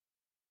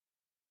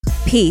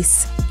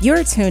Peace.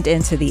 You're tuned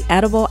into the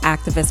Edible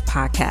Activist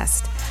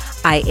Podcast.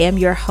 I am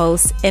your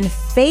host and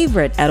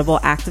favorite edible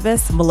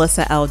activist,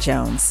 Melissa L.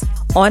 Jones.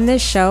 On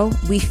this show,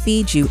 we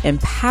feed you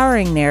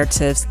empowering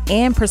narratives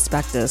and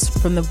perspectives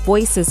from the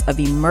voices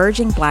of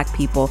emerging Black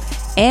people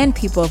and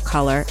people of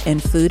color in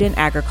food and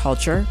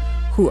agriculture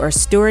who are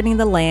stewarding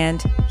the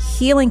land,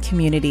 healing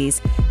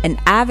communities, and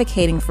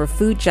advocating for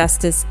food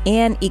justice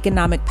and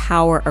economic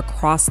power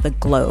across the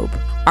globe.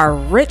 Our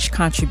rich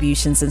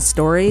contributions and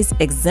stories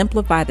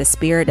exemplify the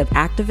spirit of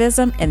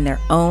activism in their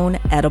own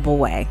edible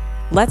way.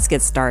 Let's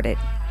get started.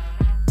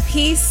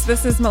 Peace.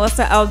 This is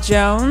Melissa L.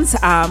 Jones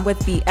with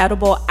the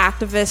Edible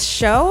Activist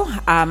Show.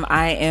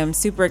 I am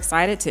super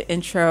excited to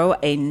intro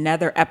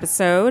another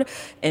episode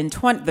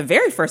the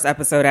very first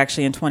episode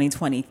actually in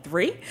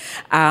 2023.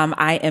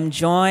 I am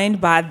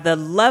joined by the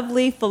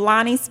lovely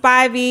Philani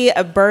Spivey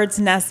of Bird's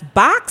Nest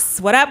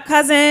Box. What up,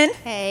 cousin?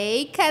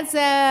 Hey,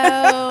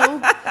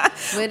 cousin.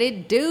 What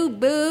it do,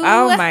 boo?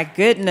 Oh my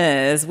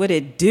goodness. What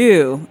it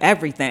do?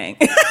 Everything.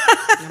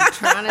 I'm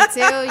trying to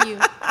tell you.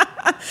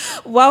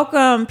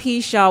 Welcome,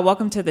 peace, y'all.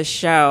 Welcome to the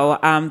show.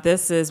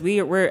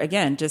 We're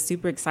again just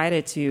super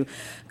excited to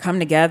come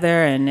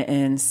together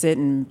and sit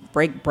and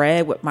break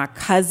bread with my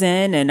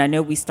cousin. And I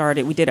know we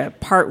did a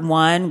part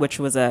 1, which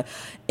was a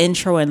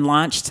intro and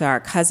launch to our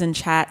cousin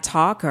chat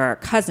talk, or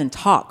cousin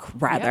talk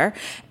rather. Yep.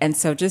 And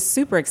so just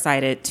super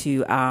excited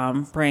to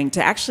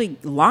actually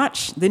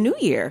launch the new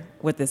year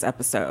with this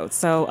episode.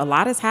 So a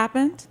lot has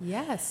happened.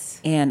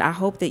 Yes. And I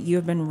hope that you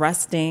have been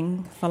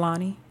resting,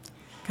 Philani.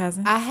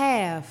 Cousin? I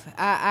have.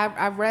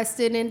 I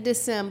rested in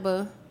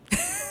December.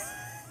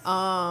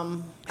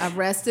 I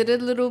rested a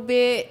little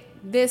bit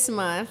this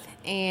month,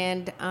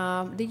 and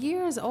the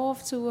year is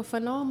off to a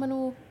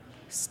phenomenal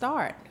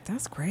start.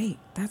 That's great.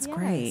 That's yes.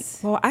 great.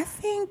 Well, I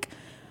think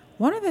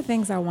one of the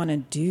things I want to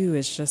do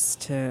is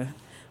just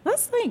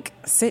let's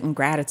sit in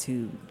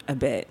gratitude a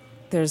bit.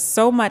 There's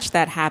so much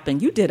that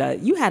happened.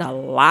 You had a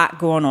lot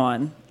going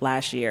on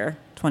last year,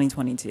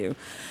 2022.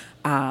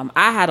 I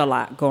had a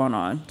lot going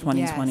on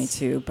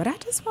 2022,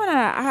 yes. But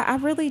I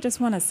really just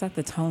want to set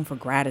the tone for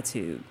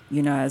gratitude,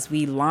 as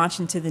we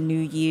launch into the new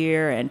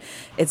year. And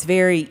it's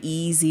very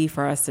easy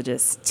for us to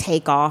just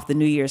take off. The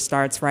new year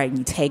starts right and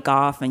you take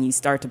off and you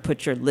start to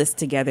put your list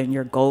together and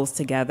your goals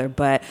together.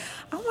 But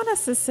I want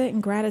us to sit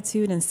in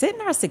gratitude and sit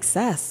in our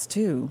success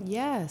too.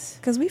 Yes.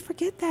 Because we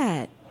forget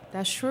that.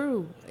 That's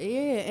true.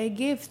 Yeah. And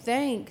give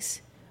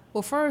thanks.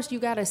 Well, first, you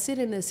got to sit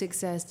in the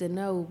success to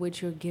know what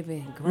you're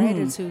giving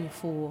gratitude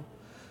for.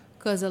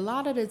 Because a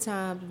lot of the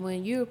times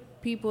when you're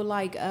people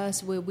like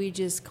us, where we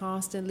just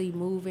constantly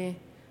moving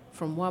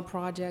from one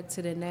project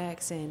to the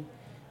next and,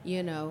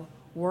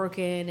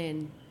 working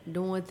and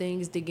doing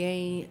things to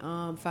gain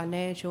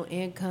financial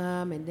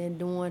income and then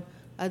doing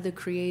other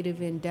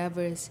creative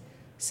endeavors,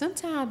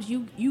 sometimes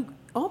you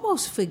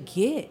almost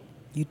forget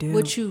you do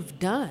what you've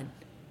done.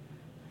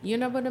 You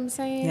know what I'm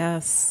saying?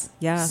 Yes.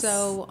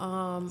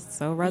 So,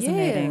 so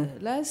resonating. Yeah,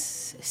 let's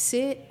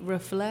sit,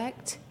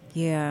 reflect.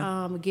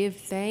 Yeah. Give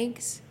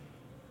thanks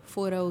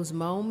for those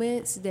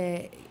moments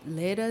that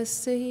led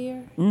us to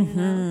here.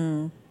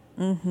 Mm-hmm.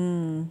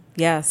 Mm-hmm.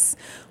 Yes.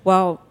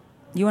 Well,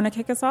 you want to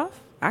kick us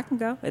off? I can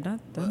go. It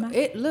doesn't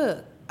matter.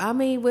 Look, I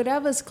mean,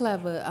 whatever's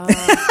clever.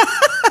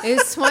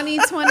 It's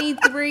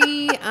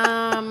 2023.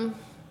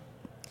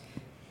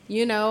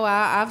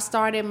 I've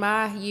started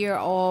my year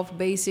off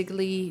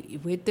basically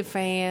with the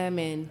fam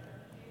and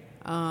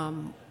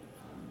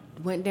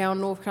went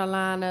down North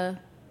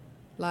Carolina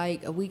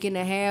like a week and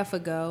a half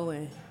ago.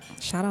 And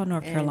shout out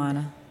North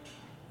Carolina.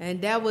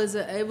 And it was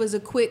a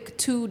quick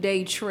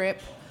 2-day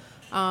trip,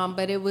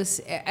 but it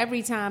was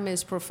every time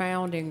is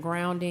profound and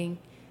grounding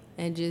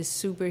and just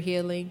super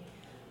healing.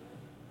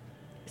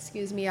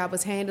 Excuse me, I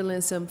was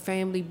handling some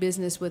family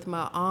business with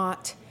my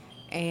aunt,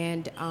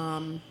 and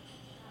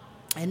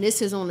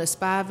this is on the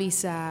Spivey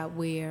side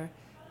where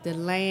the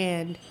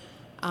land,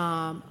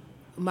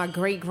 my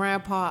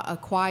great-grandpa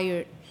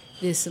acquired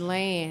this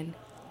land.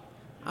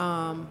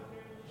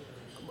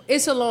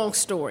 It's a long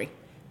story,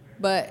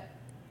 but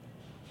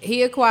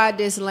he acquired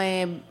this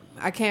land,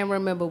 I can't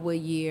remember what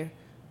year,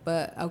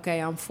 but okay,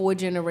 I'm 4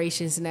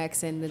 generations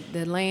next, and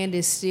the land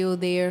is still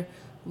there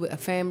with a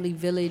family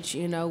village,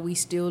 we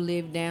still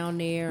live down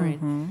there.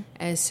 Mm-hmm.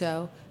 And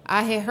so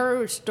I had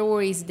heard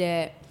stories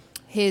that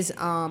his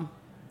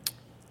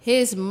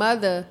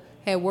mother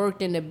had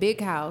worked in the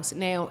big house.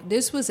 Now,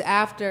 this was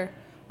after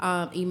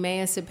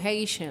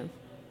emancipation,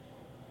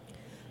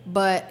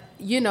 but,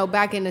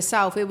 back in the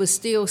South, it was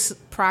still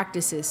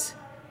practices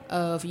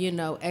of,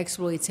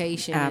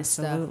 exploitation.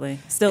 Absolutely.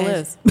 And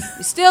stuff.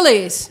 Still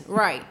is,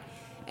 right.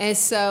 And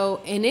so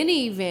in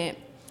any event,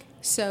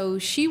 so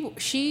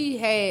she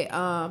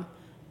had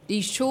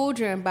these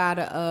children by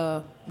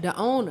the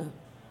owner.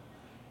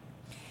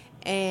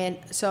 And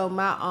so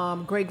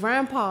my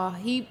great-grandpa,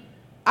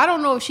 I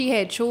don't know if she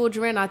had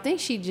children. I think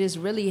she just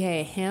really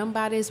had him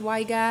by this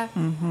white guy,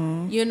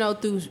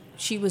 mm-hmm.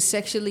 She was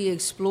sexually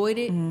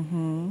exploited.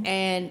 Mm-hmm.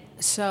 And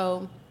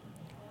so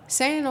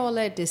saying all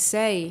that to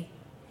say,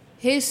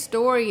 his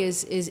story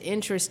is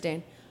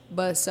interesting.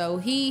 But so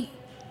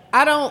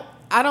I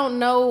don't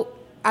know.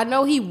 I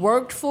know he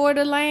worked for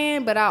the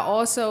land, but I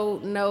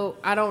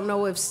don't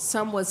know if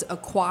some was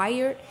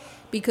acquired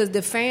because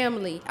the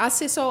family. I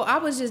said, so I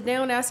was just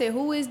down there. I said,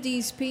 who is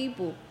these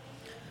people?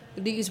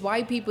 These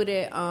white people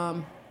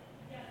that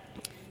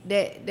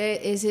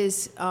is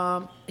his.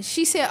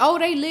 She said, oh,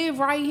 they live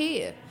right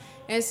here.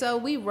 And so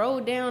we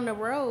rode down the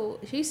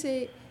road. She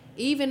said,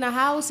 even the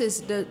house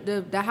is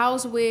the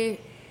house where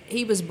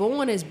he was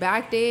born is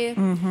back there.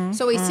 Mm-hmm,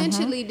 so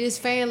essentially, this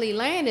family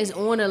land is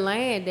on the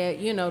land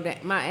that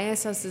that my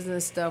ancestors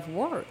and stuff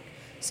worked.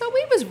 So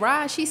we was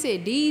riding. She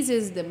said, these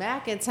is the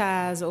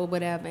McIntyres or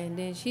whatever. And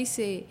then she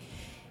said,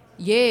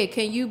 yeah,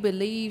 can you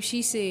believe?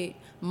 She said,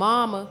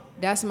 Mama,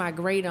 that's my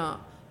great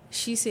aunt.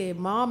 She said,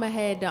 Mama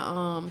had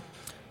to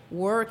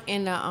work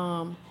in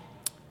the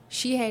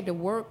she had to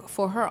work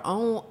for her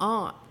own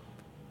aunt,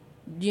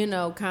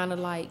 kind of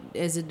like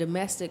as a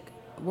domestic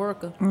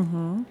worker.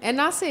 Mm-hmm.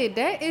 And I said,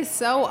 that is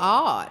so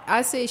odd.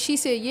 She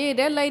said, yeah,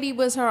 that lady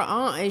was her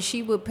aunt, and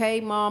she would pay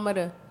Mama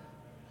to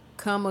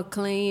come or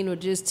clean or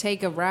just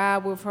take a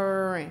ride with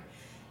her.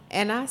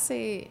 And I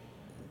said,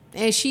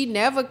 and she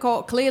never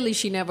called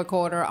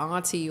her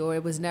auntie, or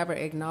it was never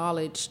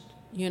acknowledged,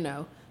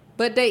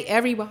 but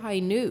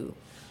everybody knew.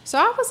 So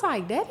I was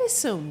like, that is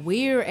some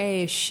weird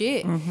ass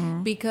shit.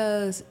 Mm-hmm.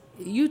 Because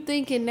you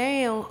thinking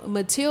now,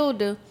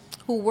 Matilda,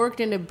 who worked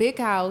in the big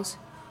house,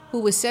 who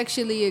was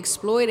sexually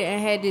exploited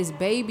and had this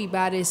baby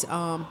by this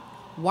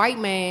white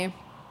man,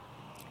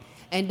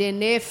 and then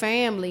their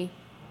family,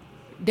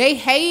 they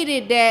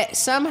hated that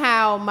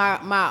somehow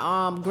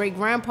my great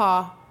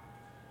grandpa,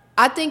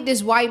 I think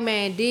this white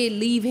man did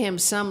leave him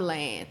some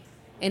land,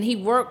 and he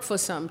worked for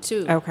some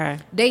too. Okay.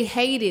 They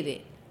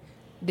hated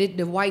it,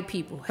 the white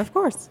people. Of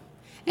course.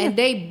 Yeah. And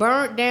they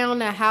burnt down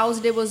the house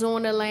that was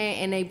on the land,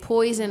 and they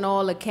poisoned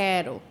all the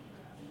cattle.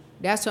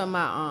 That's what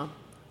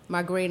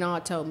my great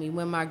aunt told me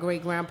when my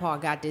great grandpa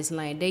got this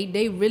land.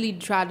 They really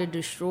tried to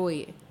destroy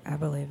it. I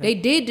believe it. They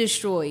did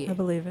destroy it. I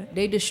believe it.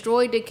 They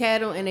destroyed the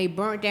cattle and they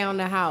burnt down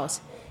the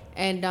house.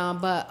 And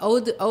but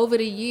over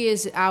the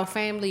years, our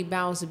family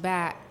bounced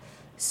back.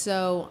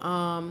 So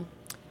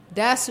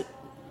that's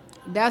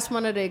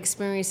one of the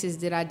experiences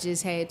that I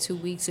just had 2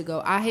 weeks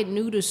ago. I had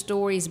knew the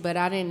stories, but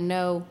I didn't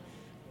know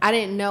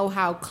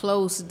how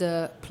close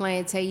the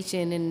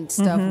plantation and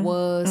stuff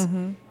was,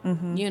 and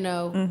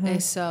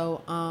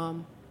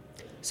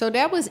so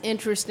that was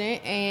interesting.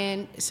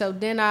 And so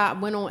then I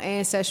went on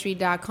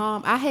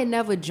Ancestry.com. I had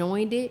never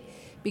joined it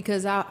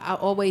because I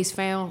always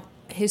found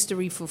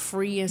history for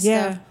free and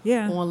stuff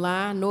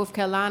online. North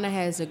Carolina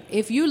has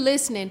if you're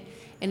listening,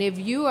 and if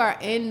you are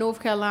in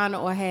North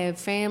Carolina or have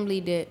family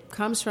that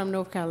comes from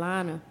North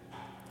Carolina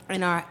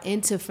and are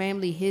into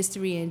family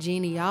history and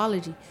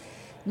genealogy,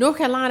 North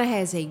Carolina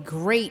has a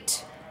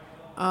great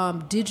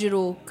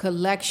digital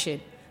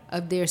collection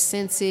of their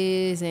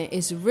census, and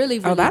it's really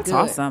good. Oh, that's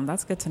awesome.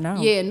 That's good to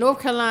know. Yeah, North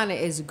Carolina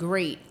is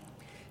great.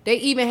 They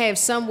even have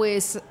some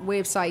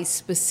websites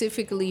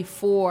specifically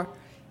for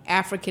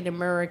African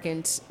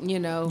Americans,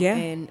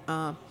 and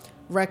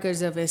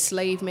records of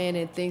enslavement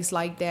and things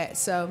like that.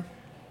 So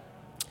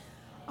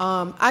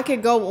I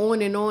could go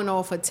on and on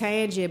off a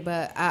tangent,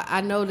 but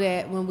I know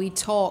that when we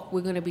talk, we're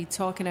going to be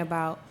talking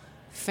about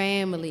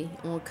family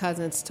on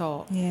Cousins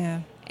Talk. Yeah.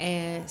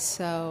 And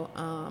so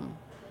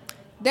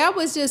that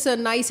was just a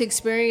nice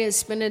experience,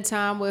 spending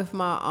time with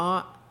my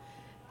aunt.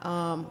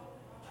 I'm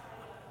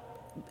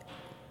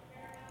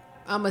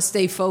going to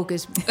stay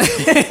focused.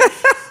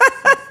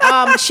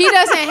 She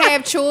doesn't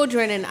have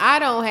children, and I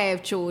don't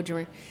have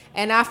children.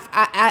 And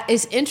I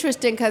it's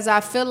interesting because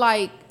I feel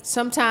like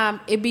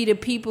sometimes it be the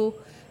people,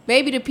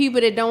 maybe the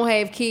people that don't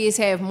have kids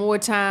have more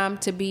time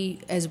to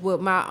be, as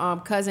what my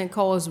cousin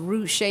calls,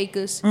 root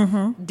shakers,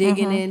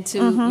 digging into,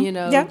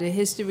 the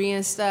history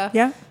and stuff.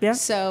 Yeah, yeah.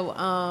 So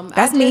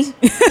that's me.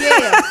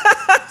 Yeah.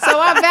 So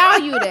I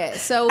value that.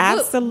 So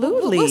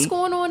absolutely. What's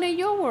going on in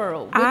your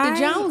world with the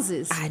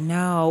Joneses? I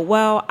know.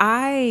 Well,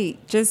 I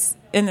just,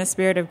 in the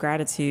spirit of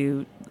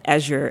gratitude,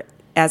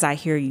 as I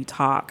hear you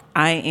talk,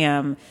 I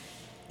am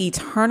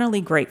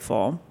eternally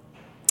grateful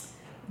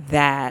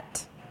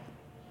that,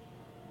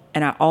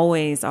 and I'm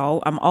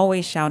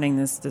always shouting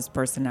this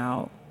person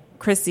out,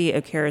 Chrissy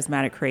of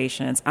Charismatic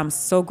Creations. I'm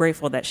so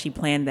grateful that she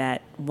planned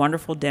that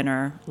wonderful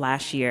dinner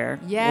last year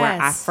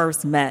where I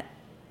first met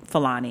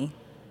Philani.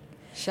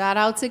 Shout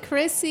out to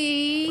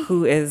Chrissy,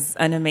 who is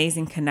an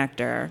amazing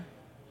connector,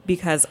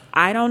 because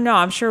I don't know,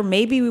 I'm sure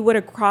maybe we would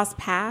have crossed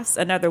paths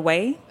another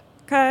way,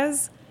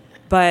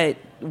 but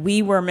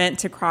we were meant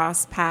to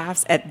cross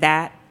paths at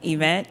that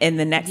event, and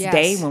the next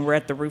day when we're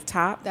at the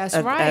rooftop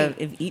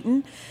of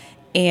Eaton,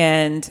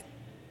 and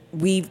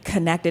we've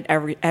connected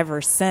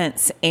ever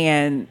since,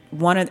 and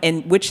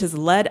which has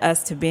led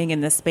us to being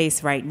in this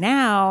space right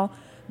now,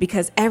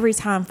 because every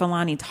time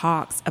Philani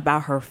talks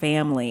about her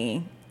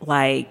family,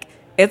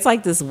 it's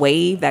like this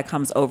wave that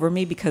comes over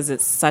me, because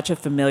it's such a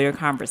familiar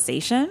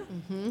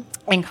conversation,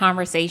 and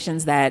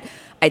conversations that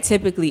I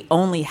typically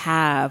only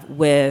have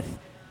with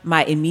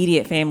my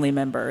immediate family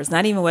members,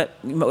 not even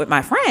with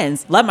my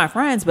friends, love my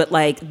friends, but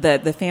like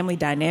the family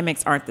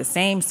dynamics aren't the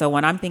same. So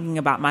when I'm thinking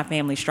about my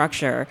family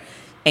structure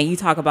and you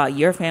talk about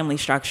your family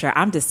structure,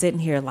 I'm just sitting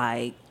here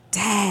like,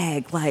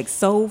 dag, like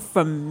so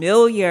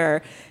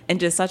familiar, and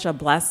just such a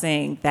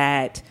blessing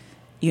that,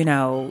 you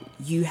know,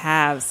 you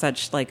have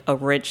such like a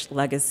rich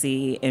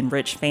legacy and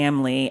rich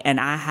family, and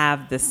I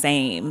have the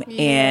same.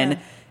 Yeah. And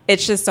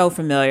it's just so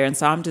familiar. And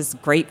so I'm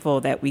just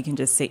grateful that we can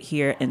just sit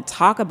here and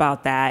talk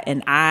about that.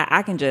 And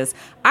I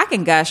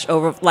can gush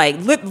over, like,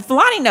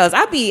 Philani knows,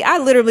 I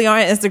literally on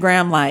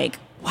Instagram, like,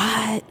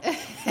 what?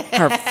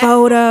 Her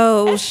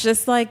photos,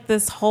 just like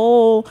this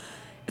whole,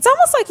 it's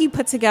almost like you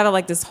put together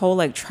like this whole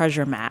like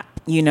treasure map,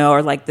 you know,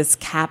 or like this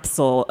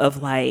capsule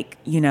of like,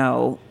 you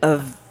know,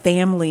 of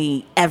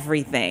family,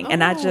 everything.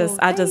 And I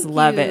just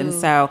love it. And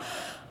so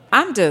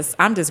I'm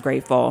just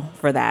grateful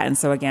for that. And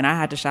so again, I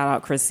had to shout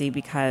out Chrissy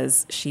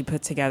because she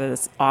put together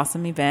this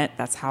awesome event.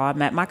 That's how I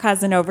met my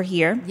cousin over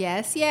here.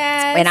 Yes.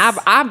 And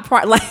I'm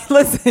like,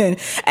 listen,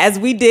 as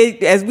we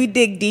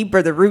dig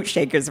deeper, the root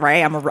shakers,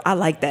 right? I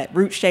like that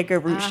root shaker.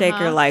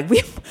 Like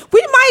we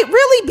might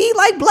really be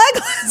like blood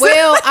cousins.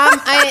 Well,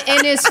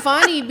 and it's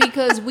funny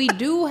because we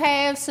do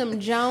have some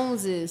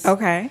Joneses,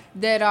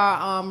 that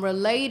are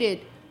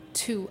related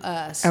to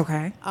us.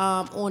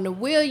 On the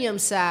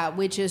Williams side,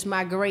 which is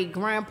my great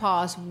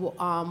grandpa's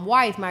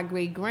wife, my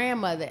great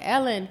grandmother,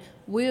 Ellen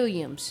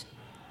Williams,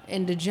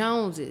 and the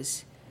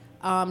Joneses.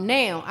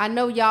 Now, I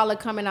know y'all are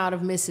coming out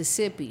of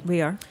Mississippi.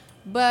 We are.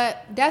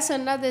 But that's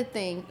another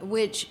thing,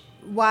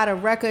 why the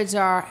records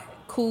are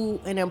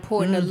cool and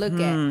important to look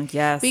at.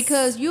 Yes.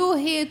 Because you'll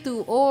hear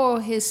through oral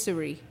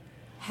history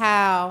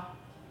how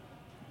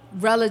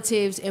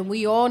relatives, and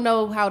we all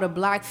know how the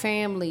black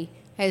family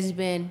has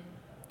been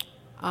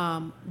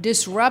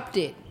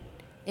disrupted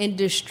and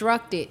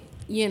destructed,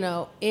 you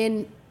know,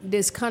 in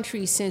this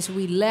country since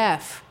we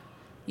left,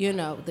 you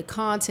know, the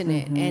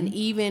continent, and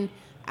even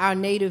our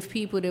native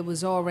people that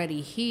was already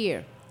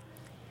here.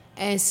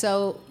 And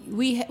so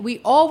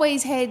we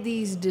always had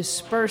these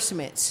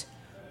disbursements,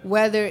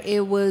 whether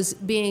it was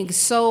being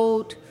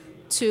sold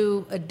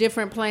to a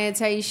different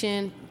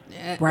plantation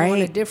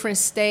on a different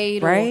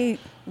state, or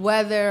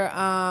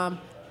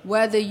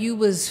whether you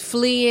was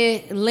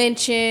fleeing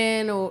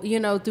lynching, or, you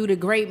know, through the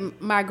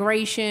Great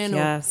Migration,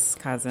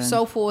 cousin,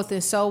 so forth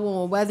and so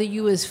on, whether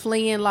you was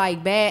fleeing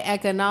like bad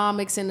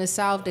economics in the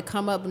South to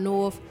come up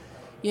north,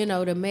 you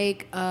know, to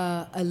make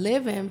a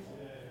living.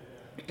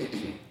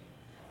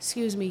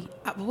 Excuse me.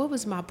 What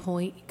was my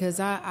point? Because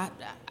I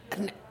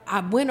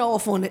went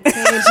off on a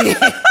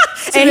tangent.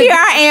 And here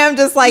I am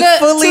just like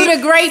fully to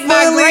the Great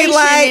Migration.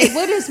 Like...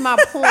 What is my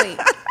point?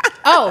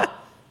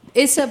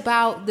 It's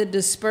about the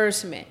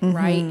disbursement,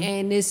 right?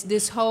 And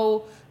this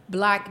whole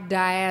black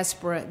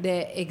diaspora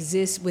that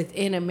exists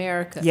within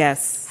America.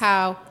 Yes.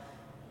 So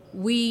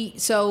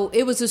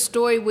it was a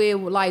story where,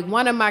 like,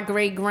 one of my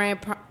great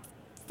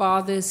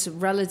grandfather's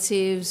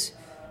relatives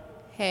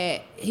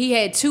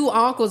had two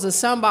uncles or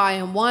somebody,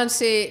 and one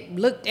said,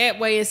 looked that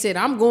way and said,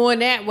 I'm going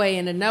that way,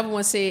 and another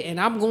one said, and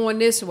I'm going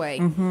this way.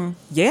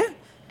 Yeah.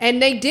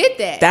 And they did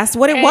that. That's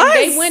what it was.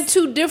 They went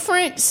to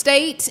different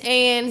states,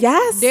 and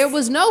there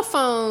was no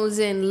phones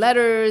and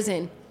letters,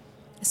 and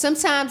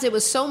sometimes it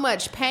was so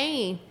much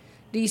pain.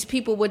 These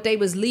people, what they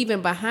was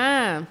leaving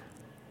behind,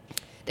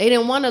 they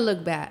didn't want to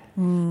look back.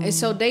 And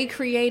so they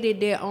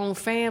created their own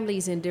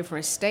families in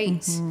different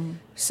states.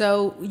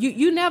 So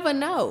you never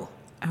know.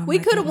 We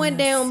could have went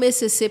down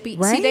Mississippi.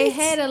 Right? See, they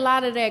had a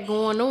lot of that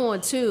going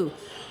on too,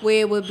 where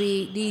it would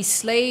be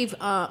these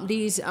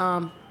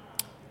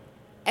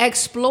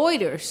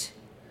exploiters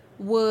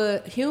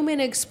human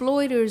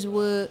exploiters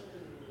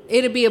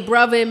it'd be a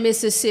brother in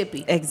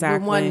Mississippi. Exactly.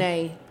 With one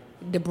name.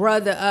 The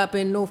brother up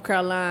in North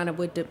Carolina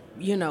with the,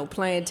 you know,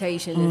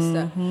 plantation and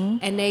stuff.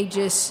 And they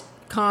just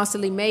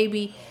constantly,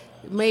 maybe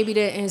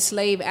the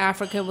enslaved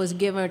African was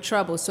giving her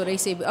trouble. So they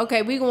say,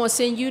 okay, we're going to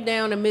send you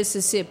down to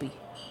Mississippi.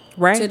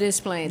 Right. To this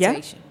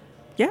plantation.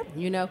 Yeah.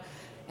 You know?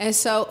 And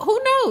so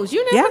who knows?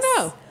 You never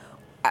know.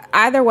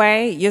 Either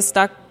way, you're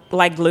stuck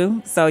like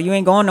glue, so you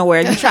ain't going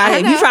nowhere. You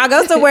try to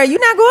go somewhere, you're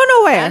not going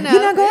nowhere.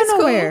 You're not going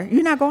nowhere. Cool.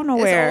 You're not going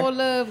nowhere. It's all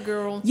love,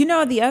 girl. You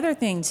know, the other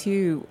thing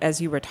too, as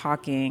you were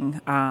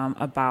talking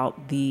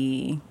about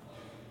the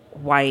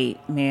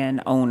white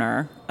man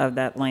owner of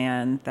that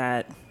land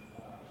that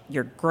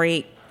your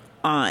great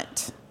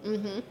aunt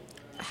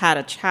had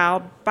a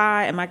child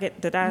by.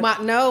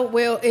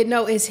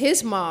 It's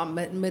his mom,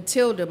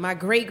 Matilda, my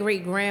great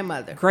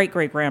grandmother. Great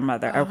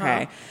grandmother.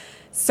 Okay.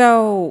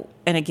 So,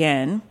 and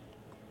again,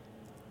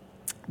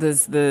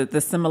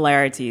 the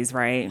similarities,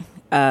 right?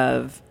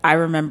 I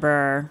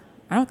remember,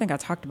 I don't think I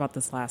talked about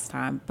this last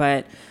time,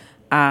 but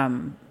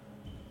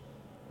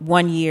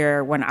one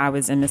year when I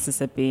was in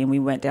Mississippi and we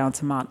went down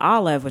to Mount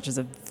Olive, which is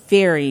a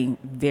very,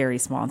 very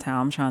small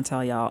town. I'm trying to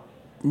tell y'all,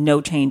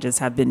 no changes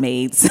have been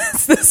made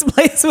since this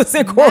place was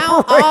incorporated.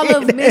 Mount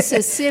Olive,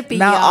 Mississippi.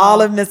 Mount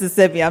Olive,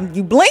 Mississippi.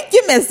 You blink,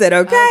 you miss it,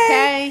 okay?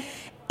 Okay.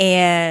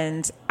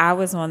 And I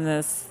was on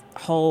this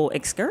whole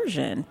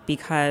excursion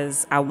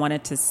because I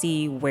wanted to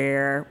see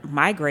where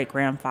my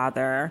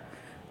great-grandfather,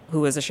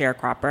 who was a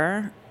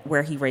sharecropper,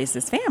 where he raised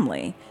his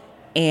family.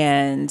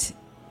 And,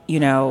 you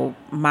know,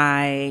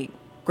 my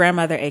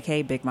grandmother,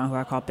 aka Big Mom, who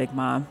I call Big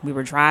Mom, we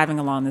were driving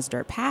along this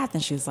dirt path,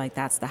 and she was like,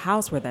 that's the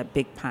house where that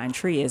big pine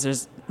tree is.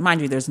 There's,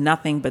 mind you, there's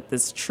nothing but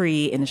this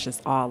tree, and it's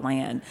just all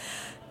land.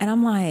 And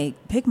I'm like,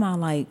 Big Mom,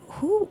 like,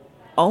 who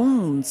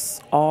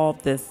owns all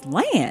this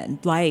land?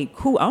 Like,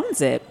 who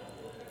owns it?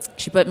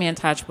 She put me in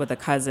touch with a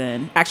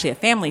cousin, actually a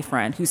family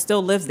friend, who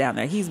still lives down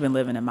there. He's been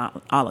living in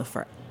Mount Olive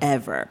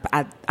forever.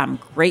 But I'm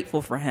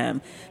grateful for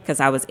him because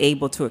I was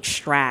able to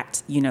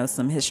extract, you know,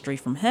 some history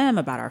from him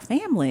about our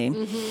family.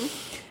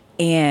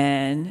 Mm-hmm.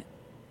 And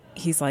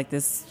he's like,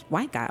 this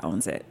white guy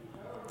owns it.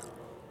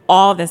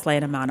 All this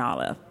land in Mount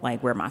Olive,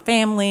 like where my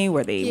family,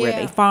 where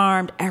they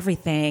farmed,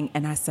 everything.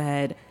 And I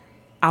said,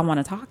 I want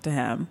to talk to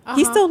him.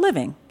 He's still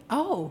living.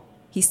 Oh.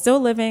 He's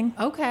still living.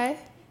 Okay.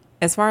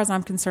 As far as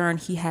I'm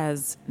concerned, he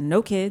has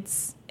no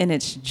kids, and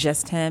it's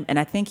just him. And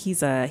I think he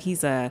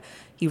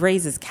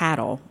raises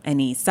cattle and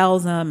he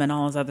sells them and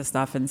all this other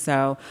stuff. And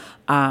so,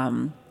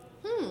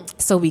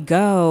 so we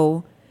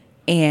go,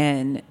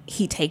 and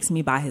he takes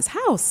me by his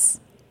house,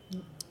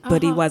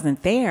 but he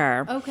wasn't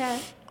there.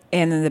 Okay.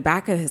 And in the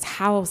back of his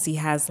house, he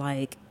has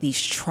like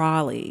these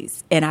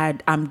trolleys,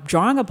 and I'm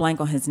drawing a blank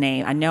on his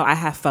name. I know I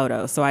have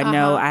photos, so I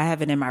know I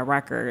have it in my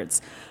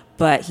records.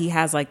 But he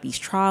has like these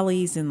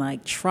trolleys and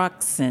like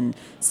trucks and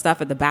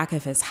stuff at the back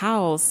of his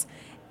house.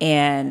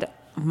 And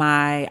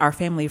our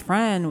family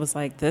friend was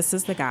like, this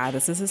is the guy,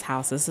 this is his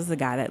house, this is the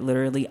guy that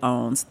literally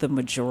owns the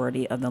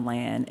majority of the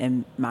land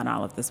in Mount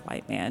Olive, this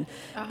white man.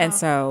 And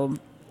so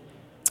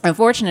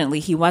unfortunately,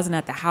 he wasn't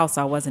at the house,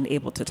 so I wasn't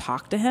able to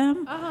talk to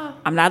him.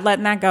 I'm not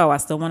letting that go. I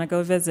still want to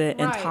go visit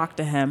and talk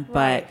to him.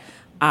 But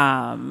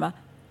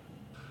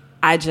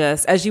I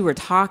just, as you were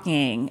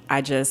talking,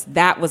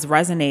 that was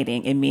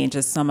resonating in me, and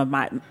just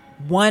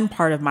one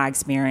part of my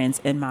experience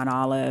in Mount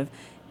Olive,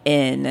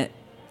 in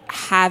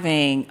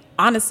having,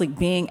 honestly,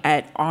 being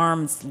at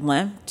arm's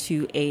length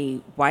to a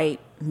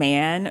white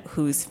man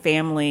whose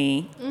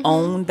family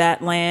owned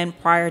that land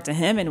prior to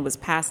him, and it was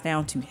passed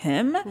down to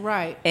him.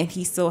 Right. And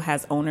he still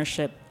has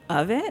ownership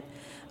of it.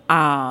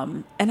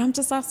 And I'm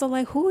just also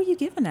like, who are you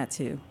giving that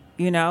to?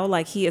 You know,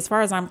 like as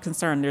far as I'm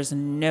concerned, there's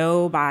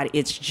nobody.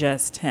 It's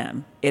just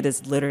him. It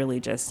is literally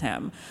just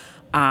him.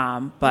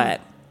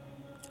 But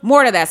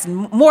more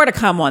to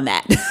come on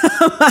that,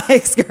 my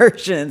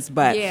excursions.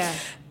 But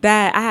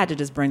that I had to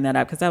just bring that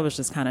up because that was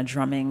just kind of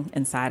drumming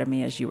inside of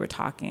me as you were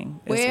talking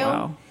as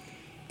well.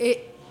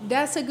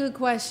 That's a good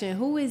question.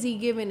 Who is he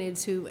giving it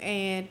to?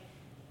 And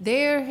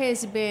there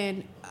has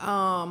been,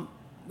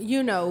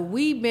 you know,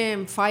 we've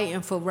been fighting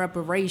for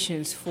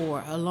reparations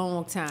for a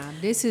long time.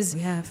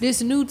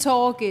 This new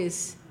talk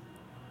is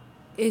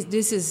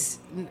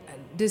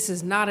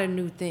not a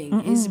new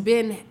thing. It's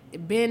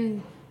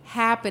been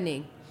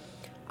happening,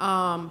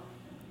 and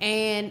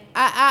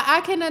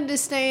I can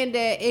understand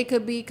that it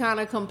could be kind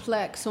of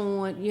complex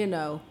on, you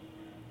know,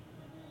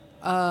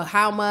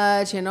 how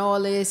much and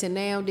all this, and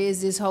now there's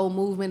this whole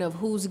movement of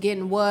who's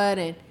getting what,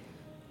 and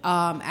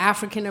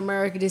African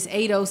American, this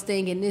ADOS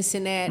thing and this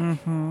and that.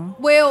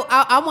 Well,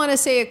 I want to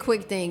say a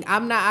quick thing.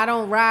 I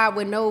don't ride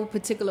with no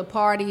particular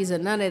parties or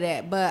none of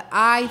that, but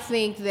I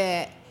think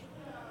that,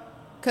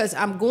 because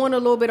I'm going a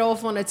little bit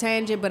off on a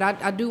tangent, but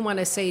I do want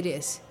to say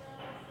this.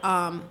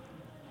 I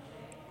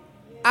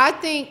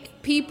think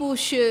people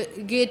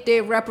should get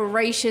their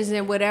reparations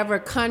in whatever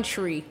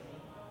country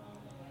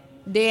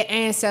their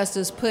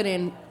ancestors put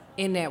in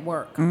that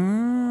work.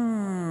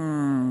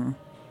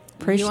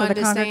 Preach to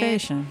the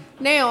congregation.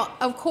 Now,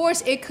 of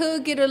course, it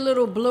could get a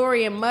little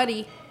blurry and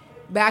muddy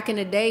back in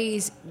the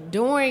days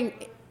during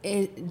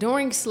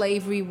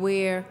slavery,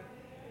 where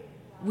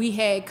we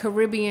had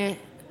Caribbean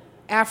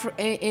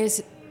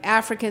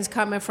Africans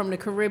coming from the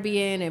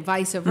Caribbean and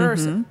vice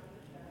versa.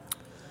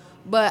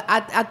 But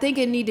I think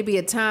it need to be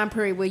a time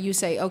period where you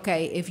say,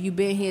 okay, if you've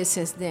been here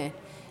since then,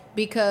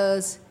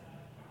 because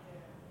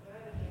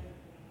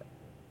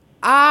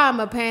I'm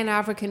a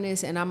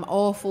Pan-Africanist, and I'm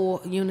all for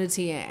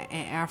unity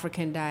and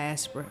African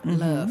diaspora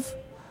love.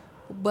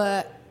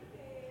 But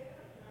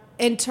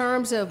in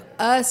terms of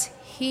us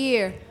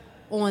here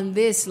on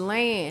this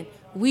land,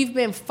 we've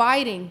been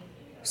fighting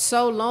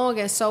so long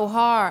and so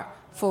hard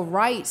for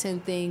rights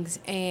and things,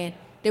 and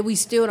that we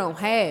still don't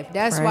have.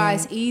 That's why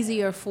it's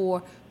easier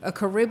for a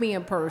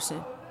Caribbean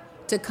person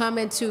to come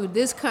into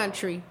this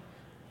country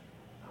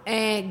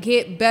and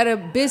get better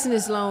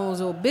business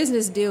loans or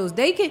business deals.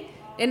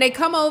 And they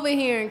come over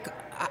here, and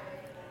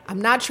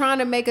I'm not trying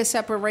to make a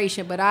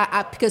separation, but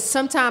because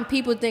sometimes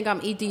people think I'm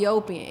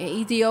Ethiopian, and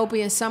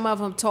Ethiopians, some of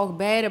them talk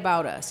bad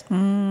about us,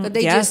 but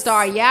they just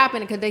start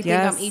yapping because they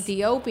think I'm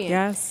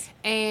Ethiopian.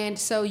 And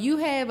so you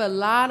have a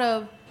lot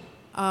of,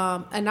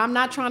 and I'm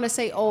not trying to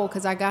say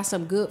because I got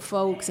some good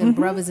folks and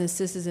brothers and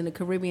sisters in the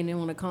Caribbean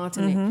and on the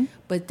continent,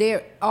 but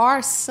there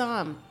are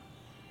some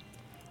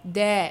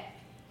that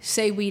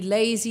say we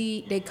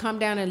lazy. They come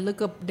down and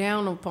look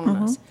down upon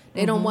us.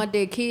 They don't want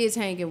their kids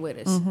hanging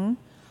with us.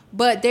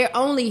 but they're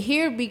only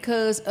here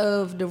because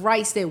of the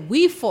rights that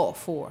we fought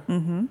for.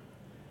 Mm-hmm.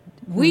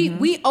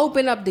 We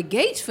open up the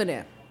gates for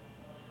them.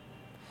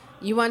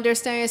 You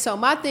understand? So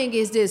my thing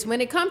is this: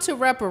 when it comes to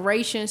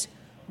reparations,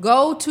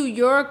 go to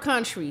your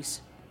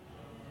countries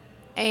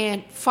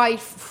and fight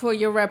for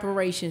your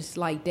reparations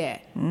like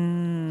that.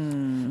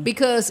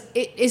 Because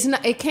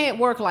it can't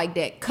work like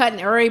that. Cutting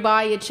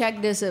everybody a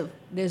check. This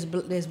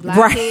black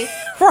Right. kid.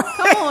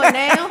 Come on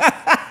now.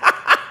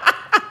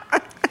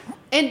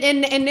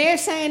 And they're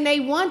saying they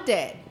want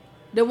that.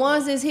 The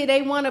ones that's here,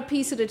 they want a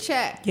piece of the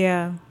check.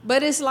 Yeah.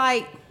 But it's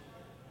like,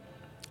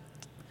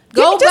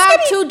 go back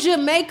to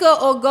Jamaica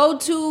or go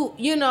to,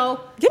 give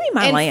me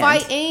my and land.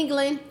 fight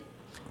England.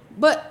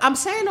 But I'm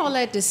saying all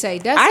that to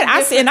say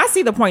I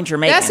see the point you're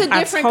making. that's a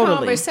different Totally.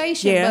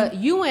 conversation. Yeah. But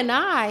you and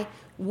I,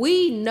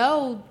 we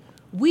know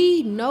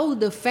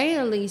the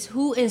families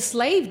who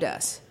enslaved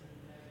us.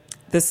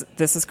 This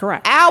is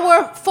correct.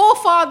 Our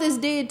forefathers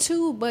did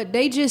too, but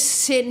they just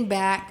sitting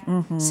back.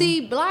 Mm-hmm.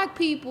 See, black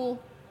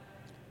people,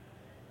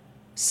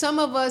 some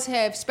of us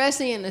have,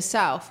 especially in the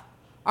South,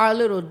 are a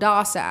little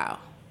docile.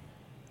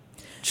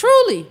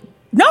 Truly.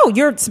 No,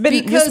 you're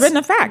spitting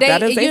a fact.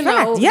 That is a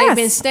fact. Yes. They've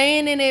been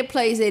staying in their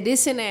place, they're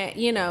this and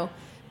that,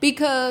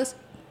 because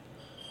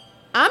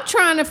I'm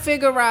trying to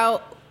figure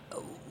out,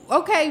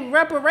 okay,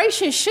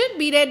 reparations should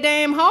be that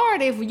damn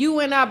hard if you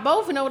and I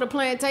both know the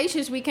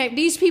plantations we came.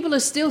 These people are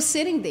still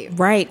sitting there.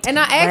 Right. And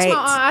I asked my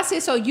right. aunt, I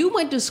said, so you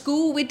went to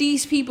school with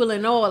these people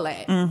and all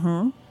that?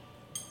 Mm-hmm.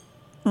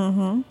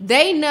 Mm-hmm.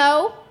 They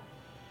know.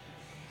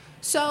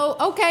 So,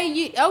 okay,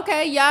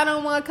 y'all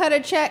don't want to cut a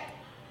check.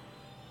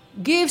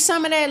 Give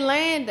some of that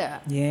land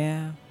up.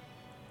 Yeah.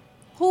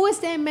 Who is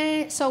that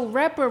man? So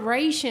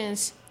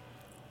reparations,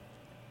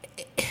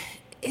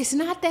 it's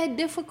not that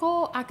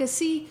difficult. I could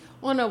see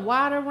on a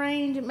wider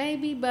range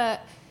maybe, but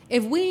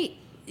if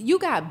you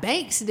got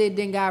banks that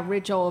then got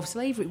rich off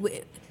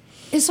slavery,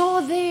 it's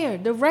all there.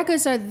 The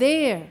records are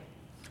there.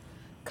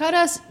 Give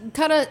us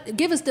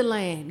the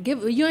land.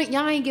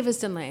 Y'all ain't give us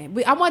the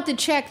land. I want the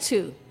check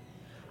too.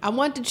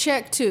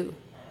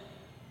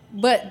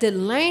 But the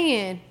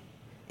land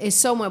is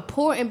so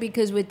important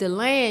because with the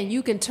land,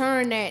 you can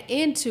turn that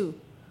into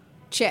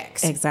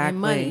checks and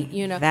money.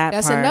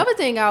 That's another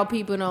thing our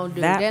people don't do.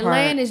 That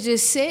land is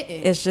just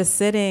sitting. It's just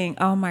sitting.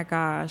 Oh my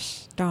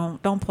gosh!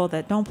 Don't pull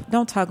that.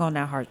 Don't tug on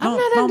that heart. I'm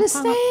not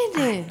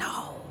understanding.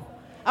 No.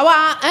 Well,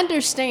 I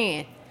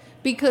understand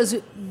because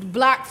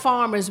black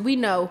farmers, we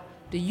know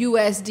the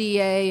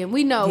USDA, and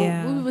we know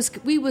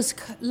we was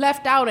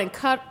left out and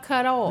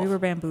cut off. We were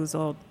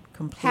bamboozled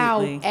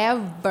completely.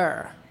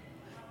 However,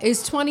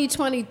 it's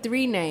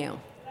 2023 now.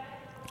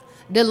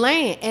 The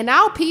land and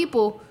our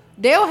people,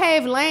 they'll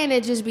have land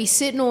that just be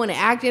sitting on and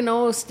acting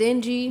all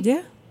stingy.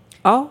 Yeah.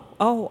 Oh,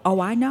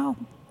 I know.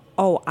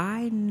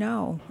 I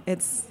know.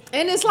 It's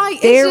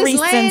like very it's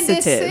just land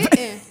sensitive.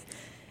 that's sitting.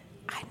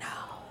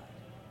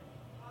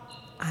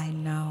 I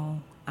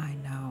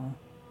know.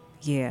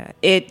 Yeah.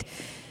 It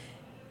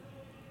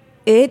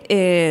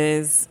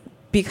is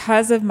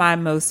because of my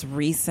most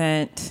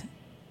recent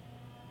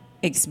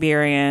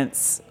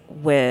experience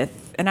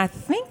with, and I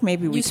think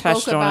maybe we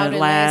touched on it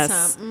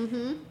last time.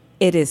 Mm-hmm.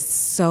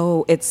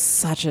 It's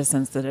such a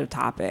sensitive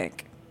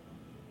topic.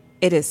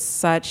 It is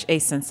such a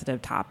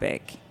sensitive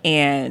topic.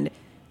 And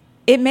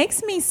it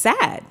makes me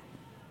sad.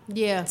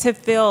 Yeah. To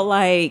feel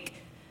like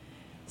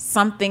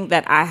something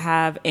that I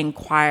have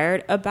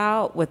inquired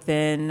about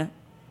within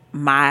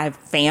my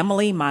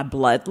family, my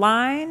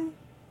bloodline,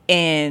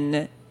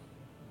 and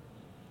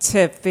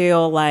to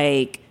feel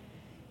like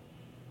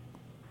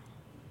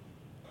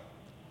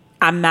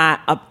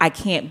I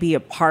can't be a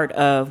part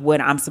of what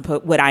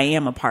I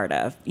am a part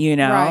of,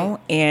 Right.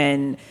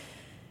 And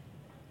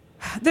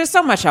there's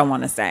so much I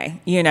want to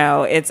say,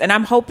 and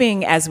I'm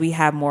hoping as we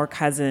have more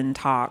cousin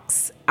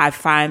talks, I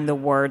find the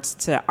words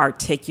to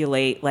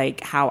articulate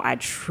like how I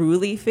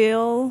truly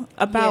feel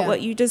about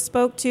what you just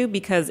spoke to,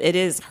 because it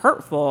is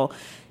hurtful.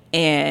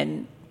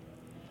 And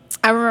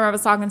I remember I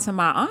was talking to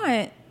my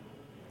aunt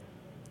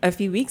a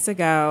few weeks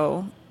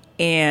ago,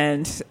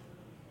 and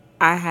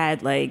I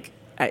had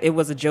it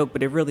was a joke,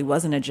 but it really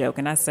wasn't a joke.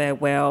 And I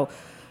said, well,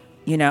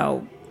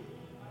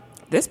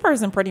 this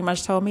person pretty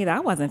much told me that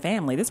I wasn't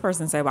family. This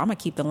person said, well, I'm going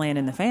to keep the land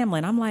in the family.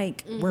 And I'm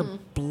like, we're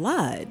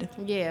blood.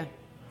 Yeah.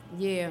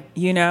 Yeah.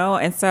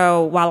 And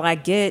so while I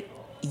get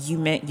you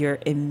meant your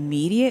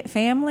immediate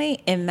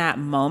family, in that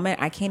moment,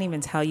 I can't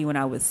even tell you when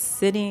I was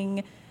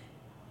sitting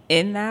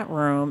in that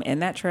room, in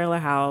that trailer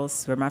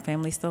house where my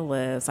family still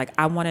lives,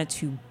 I wanted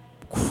to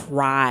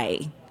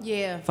cry.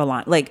 Yeah. For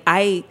long.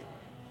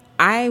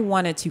 I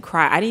wanted to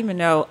cry. I didn't even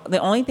know. The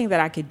only thing that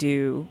I could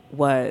do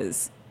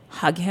was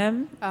hug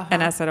him.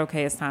 And I said,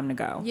 okay, it's time to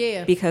go.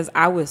 Yeah. Because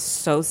I was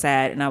so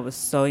sad and I was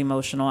so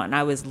emotional and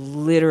I was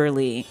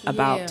literally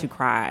about to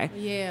cry.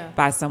 Yeah.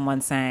 By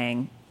someone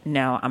saying,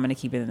 no, I'm going to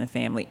keep it in the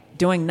family.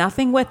 Doing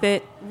nothing with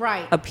it.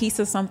 Right. A piece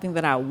of something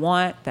that I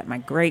want, that my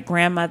great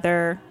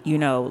grandmother,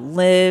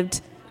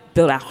 lived,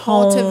 built a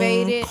home.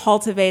 Cultivated.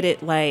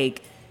 Cultivated.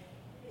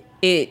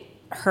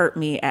 hurt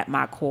me at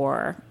my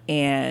core.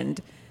 And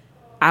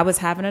I was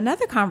having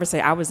another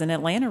conversation. I was in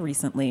Atlanta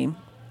recently,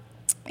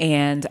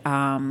 and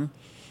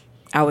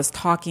I was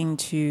talking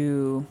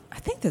to, I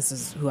think this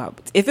is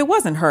if it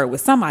wasn't her, it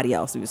was somebody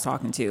else who was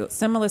talking to.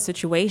 Similar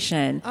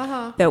situation,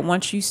 that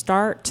once you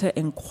start to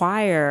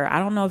inquire, I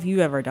don't know if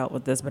you ever dealt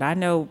with this, but I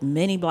know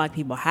many Black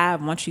people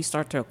have. Once you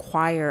start to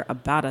inquire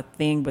about a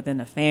thing within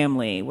the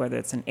family, whether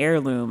it's an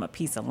heirloom, a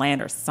piece of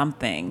land, or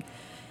something,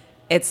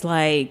 it's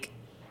like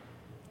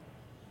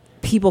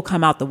people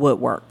come out the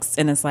woodworks,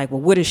 and it's like,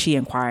 well, what is she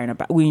inquiring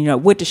about? Well,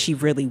 what does she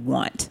really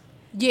want?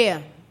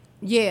 Yeah.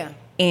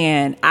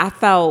 And I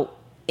felt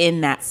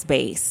in that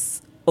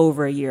space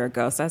over a year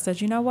ago. So I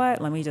said, you know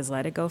what? Let me just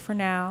let it go for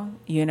now,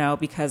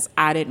 because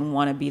I didn't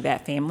want to be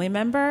that family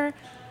member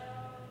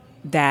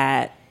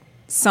that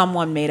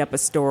someone made up a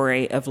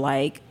story of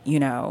like,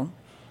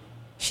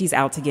 she's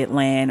out to get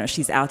land, or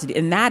she's out to,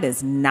 and that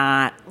is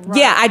not, right.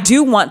 Yeah, I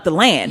do want the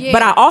land,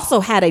 but I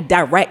also had a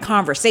direct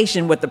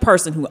conversation with the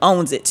person who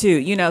owns it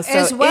too, so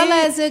as well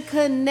as a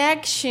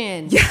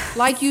connection. Yeah.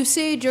 Like you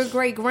said, your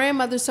great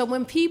grandmother. So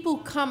when people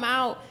come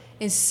out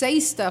and say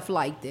stuff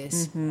like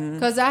this,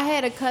 because I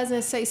had a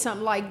cousin say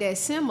something like that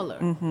similar,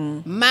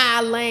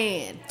 my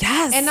land.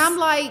 Yes. And I'm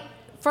like,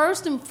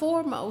 first and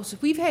foremost,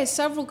 we've had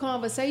several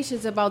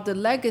conversations about the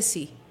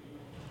legacy.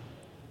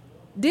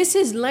 This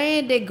is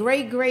land that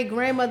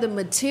great-great-grandmother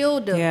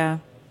Matilda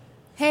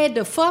had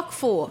to fuck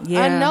for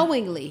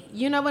unknowingly.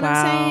 You know what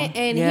I'm saying?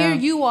 And here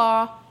you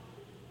are,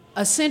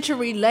 a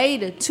century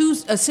later,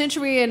 a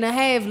century and a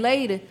half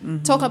later,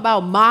 talking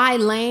about my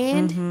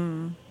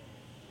land.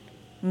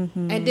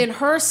 And then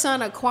her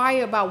son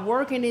acquired by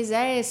working his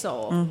ass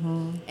off.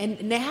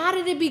 And now how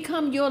did it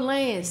become your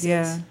land, sis?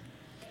 Yeah.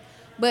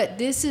 But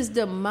this is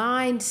the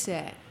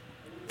mindset.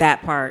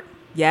 That part.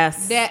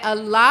 Yes. That a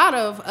lot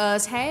of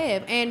us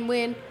have. And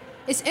when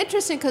it's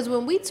interesting, because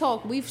when we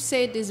talk, we've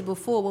said this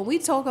before, when we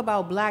talk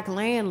about Black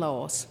land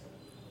laws,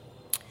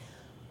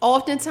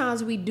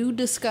 oftentimes we do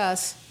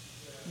discuss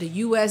the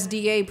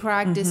USDA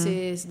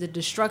practices, the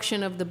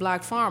destruction of the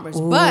Black farmers.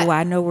 Ooh, but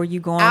I know where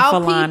you're going, our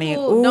Philani.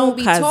 people don't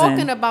be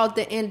talking about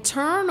the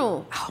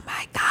internal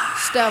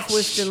stuff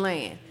with the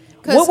land.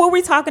 What were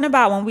we talking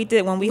about when we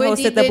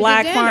hosted the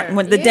Black farm,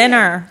 the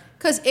dinner?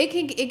 Because it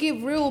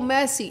get real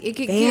messy. It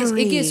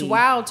gets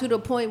wild to the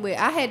point where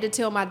I had to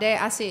tell my dad,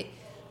 I said,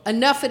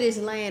 enough of this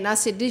land. I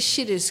said, this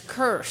shit is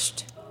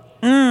cursed.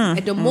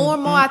 And the more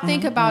and more I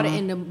think about it,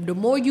 and the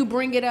more you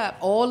bring it up,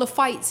 all the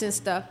fights and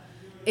stuff,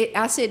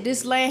 I said,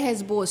 this land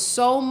has brought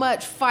so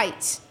much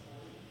fights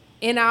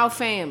in our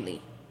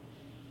family.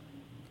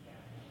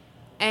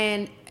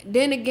 And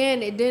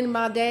then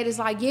my dad is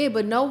like, yeah,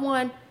 but no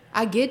one,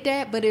 I get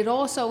that, but it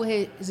also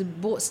has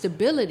brought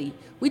stability.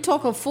 We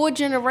talking 4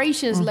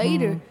 generations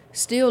later,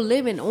 still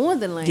living on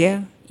the land.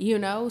 Yeah.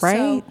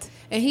 Right. So,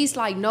 and he's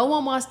like, no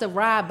one wants to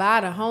ride by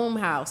the home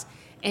house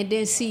and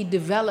then see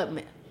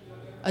development.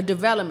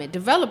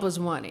 Developers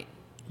want it.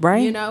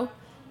 Right.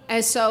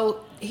 And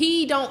so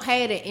he don't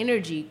have the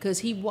energy,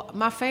 because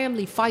my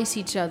family fights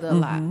each other a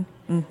lot.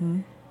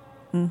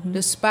 The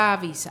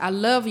Spavies, I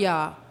love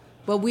y'all,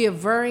 but we are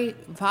very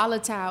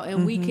volatile,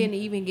 and we can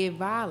even get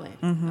violent,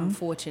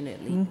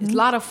 unfortunately. There's a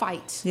lot of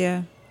fights.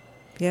 Yeah.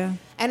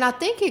 And I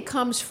think it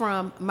comes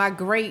from my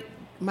great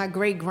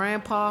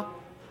grandpa.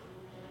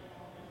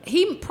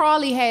 He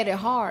probably had it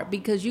hard,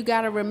 because you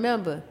got to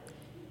remember,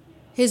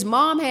 his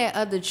mom had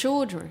other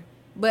children,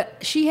 but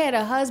she had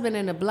a husband,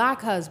 and a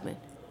Black husband.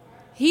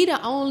 He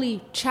the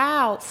only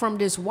child from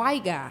this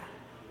white guy.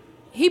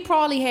 He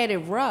probably had it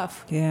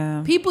rough.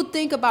 Yeah. People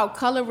think about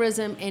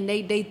colorism, and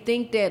they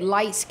think that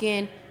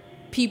light-skinned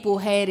people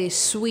had it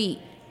sweet.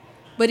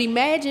 But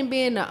imagine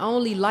being the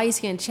only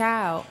light-skinned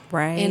child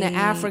in an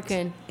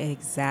African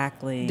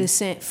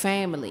descent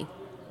family.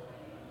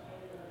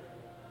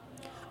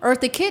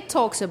 Eartha Kitt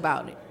talks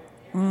about it.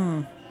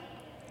 Love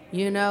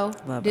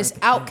this Eartha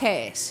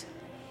outcast.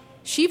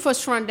 She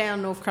was from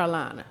down North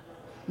Carolina,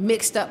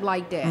 mixed up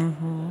like that.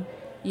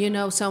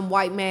 Some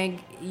white man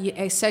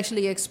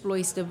sexually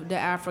exploits the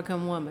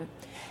African woman.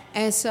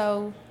 And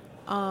so,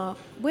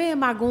 where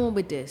am I going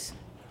with this?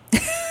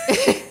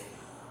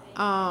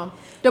 That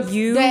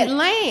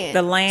land.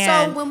 The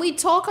land. So when we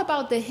talk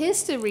about the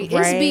history,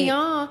 it's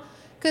beyond,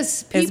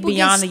 because people it's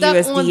beyond get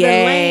the stuck USDA on the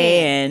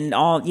land. And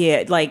all.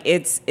 Yeah, like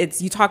it's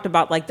you talked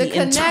about like the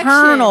connection.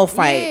 Internal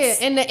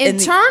fights. Yeah, and the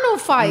internal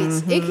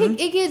fights.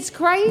 It gets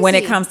crazy when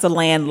it comes to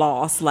land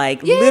loss.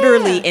 Like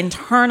literally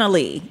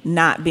internally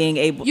not being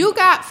able. You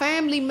got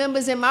family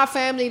members in my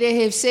family that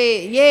have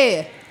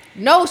said,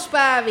 no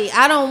Spivey.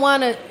 I don't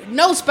want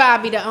no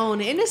Spivey to own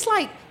it. And it's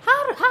like,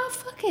 how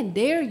fucking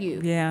dare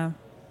you? Yeah.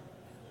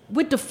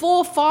 With the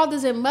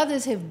forefathers and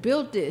mothers have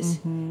built this,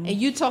 and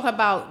you talk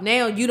about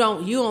now you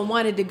don't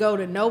want it to go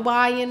to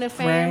nobody in the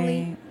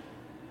family. Right.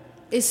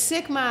 It's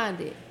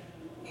sick-minded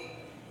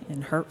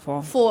and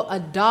hurtful for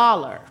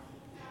 $1,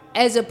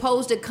 as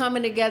opposed to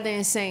coming together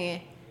and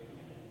saying,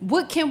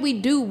 what can we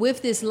do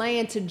with this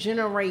land to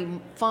generate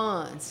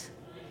funds?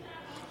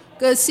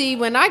 Because see,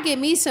 when I get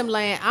me some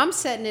land, I'm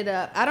setting it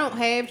up. I don't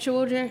have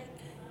children.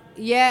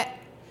 yet,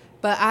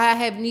 but I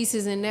have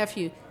nieces and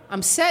nephews.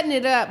 I'm setting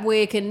it up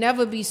where it can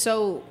never be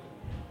sold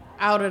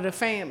out of the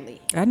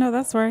family. I know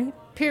that's right.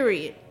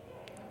 Period.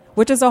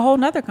 Which is a whole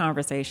nother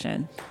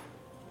conversation.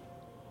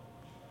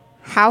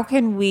 How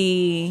can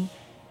we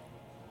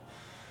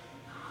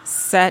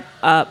set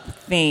up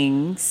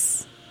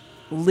things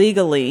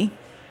legally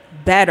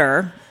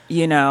better,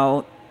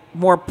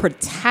 more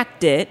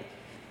protected,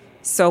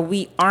 so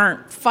we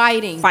aren't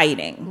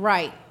fighting.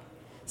 Right.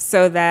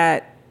 So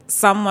that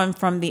someone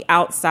from the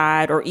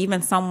outside, or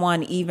even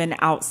someone even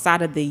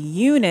outside of the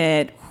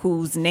unit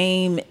whose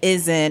name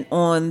isn't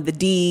on the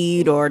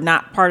deed or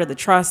not part of the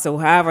trust,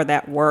 or however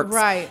that works,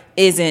 right,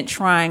 isn't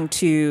trying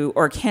to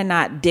or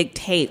cannot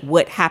dictate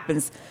what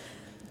happens.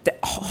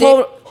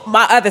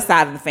 My other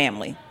side of the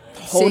family,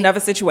 whole nother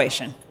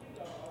situation.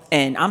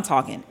 And I'm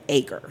talking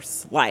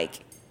acres,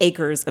 like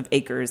acres of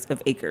acres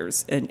of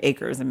acres and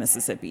acres in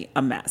Mississippi,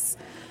 a mess.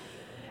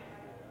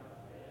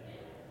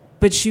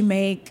 But you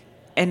make,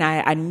 and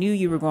I knew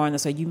you were going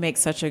this way, you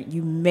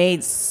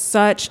made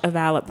such a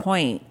valid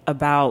point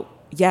about,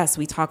 yes,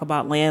 we talk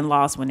about land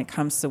loss when it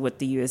comes to what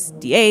the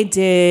USDA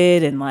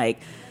did and like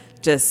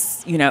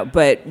just,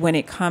 but when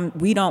it comes,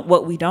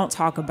 what we don't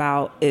talk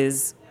about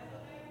is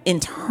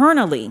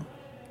internally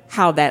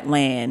how that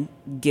land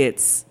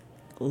gets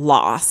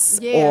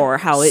lost, or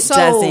how it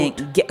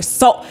doesn't get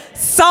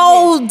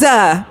sold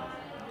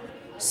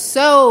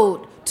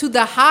to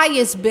the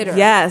highest bidder.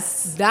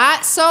 Yes.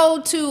 Not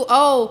sold to,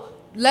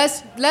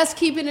 let's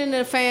keep it in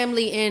the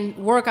family and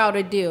work out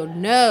a deal.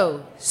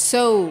 No,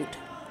 sold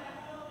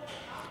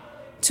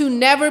to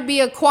never be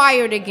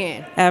acquired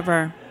again.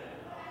 Ever.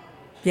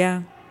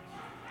 Yeah.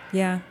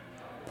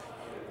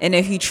 And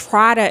if you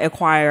try to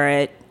acquire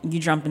it, you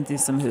jumping through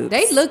some hoops.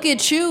 They look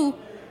at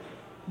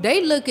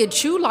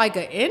you like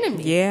an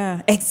enemy.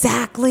 Yeah,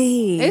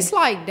 exactly. It's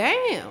like,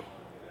 damn.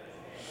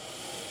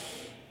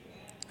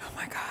 Oh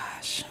my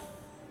gosh.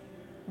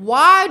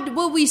 Why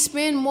would we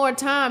spend more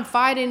time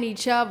fighting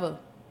each other?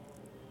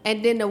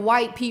 And then the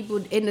white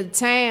people in the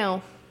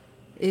town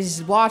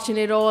is watching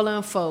it all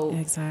unfold.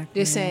 Exactly.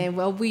 They're saying,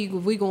 well, we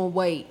going to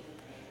wait.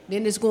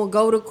 Then it's going to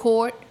go to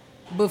court,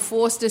 but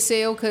forced to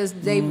sell because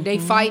they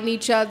fighting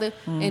each other.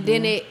 Mm-hmm. And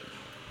then it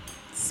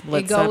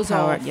goes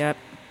off.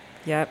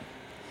 Yep.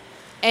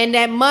 And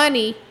that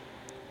money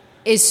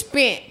is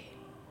spent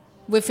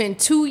within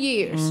 2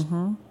 years.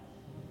 Mm-hmm.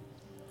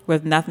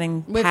 With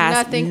nothing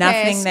that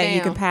down.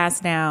 You can pass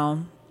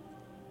down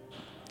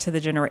to the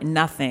generation.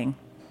 Nothing.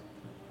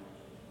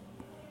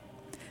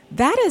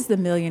 That is the $1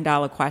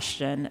 million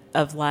question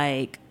of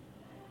like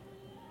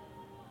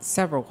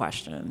several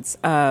questions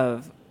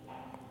of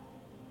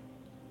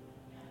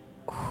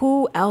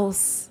who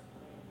else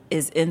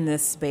is in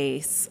this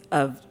space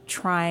of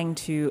trying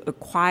to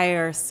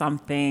acquire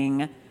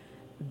something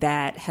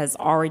that has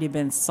already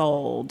been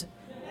sold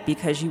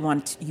because you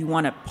want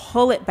to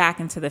pull it back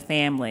into the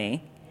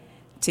family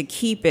to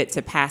keep it,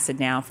 to pass it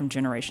down from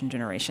generation to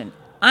generation.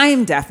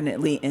 I'm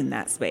definitely in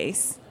that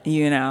space,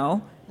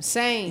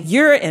 Same.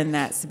 You're in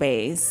that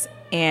space,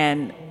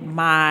 and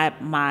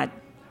my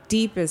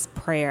deepest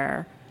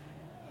prayer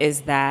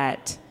is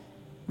that,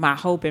 my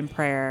hope and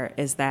prayer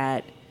is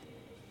that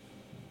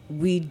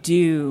we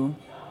do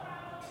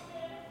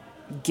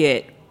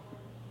get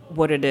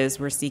what it is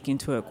we're seeking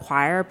to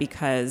acquire,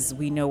 because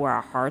we know where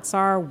our hearts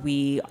are.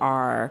 We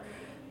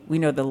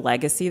know the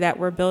legacy that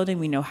we're building.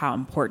 We know how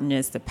important it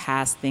is to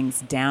pass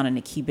things down and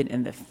to keep it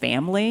in the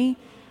family.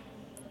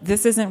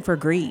 This isn't for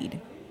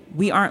greed.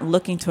 We aren't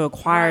looking to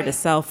acquire to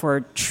sell for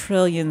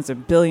trillions or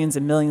billions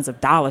and millions of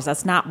dollars.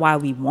 That's not why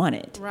we want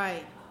it.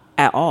 Right.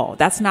 At all.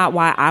 That's not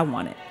why I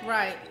want it.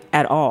 Right.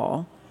 At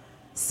all.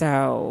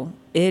 So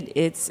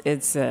it's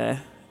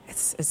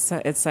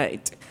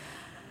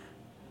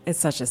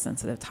such a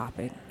sensitive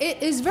topic.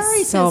 It is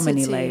very so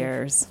sensitive. Many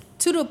layers.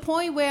 To the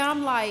point where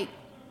I'm like,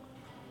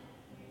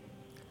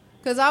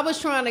 because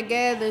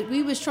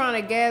we was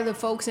trying to gather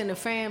folks in the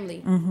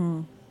family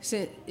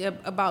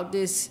about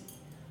this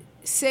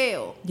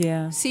sale.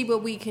 Yeah. See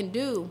what we can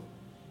do.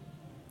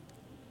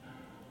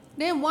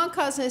 Then one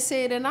cousin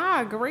said, and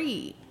I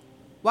agreed,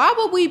 why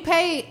would we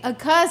pay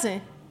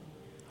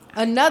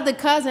another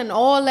cousin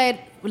all that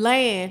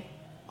land,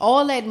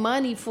 all that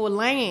money for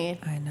land?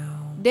 I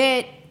know.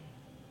 That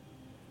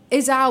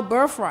is our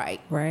birthright.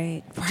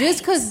 Right. Just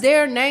because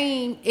their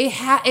name,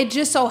 it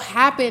just so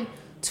happened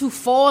to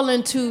fall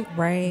into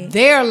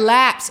their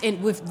laps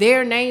and with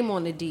their name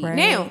on the deed. Right.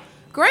 Now,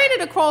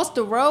 granted, across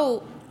the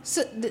road,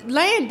 so the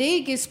land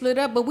did get split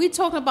up, but we're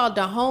talking about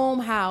the home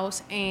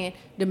house and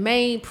the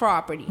main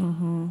property.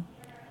 Mm-hmm.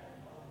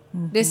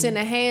 Mm-hmm. That's in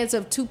the hands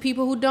of two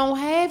people who don't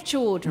have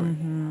children.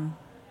 Mm-hmm.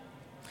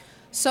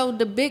 So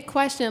the big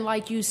question,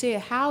 like you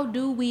said, how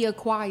do we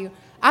acquire?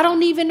 I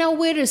don't even know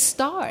where to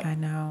start. I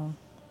know.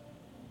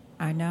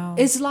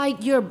 It's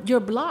like you're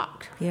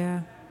blocked.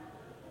 Yeah.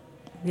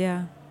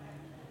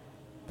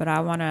 But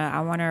I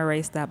wanna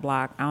erase that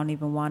block. I don't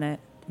even want it.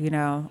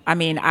 I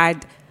mean, I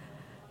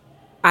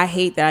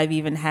hate that I've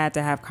even had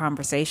to have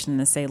conversation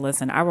and say,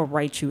 listen, I will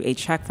write you a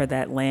check for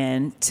that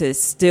land to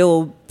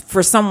still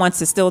for someone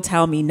to still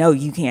tell me, no,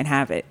 you can't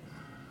have it.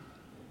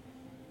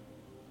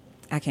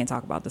 I can't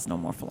talk about this no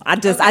more. I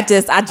just. Okay,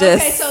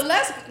 so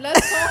let's talk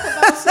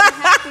about some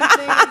happy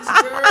things,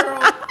 girl.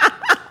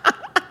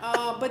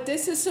 But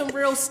this is some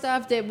real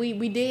stuff that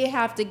we did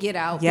have to get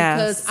out.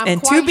 Yes, because I'm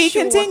and quite to be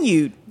sure,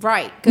 continued.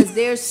 Right, because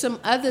there's some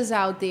others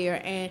out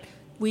there, and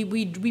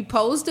we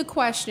posed the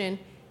question: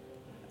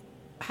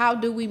 how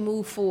do we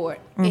move forward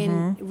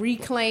in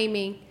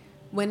reclaiming?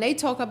 When they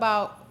talk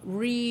about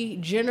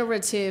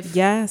regenerative,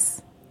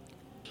 yes,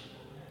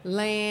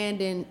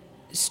 land and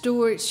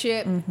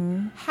stewardship,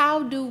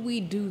 how do we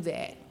do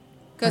that?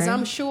 Because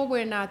I'm sure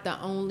we're not the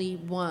only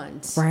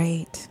ones.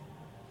 Right.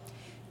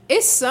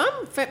 It's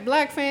some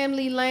black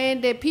family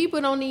land that people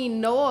don't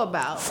even know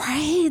about.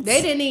 Right.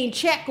 They didn't even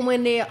check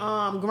when their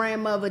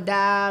grandmother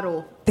died,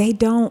 or they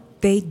do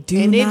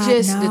and not it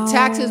just know. the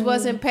taxes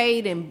wasn't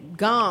paid and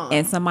gone.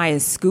 And somebody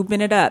is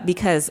scooping it up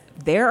because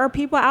there are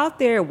people out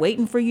there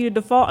waiting for you to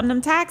default on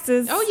them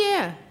taxes. Oh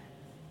yeah.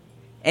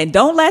 And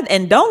don't let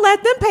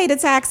them pay the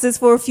taxes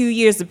for a few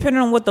years,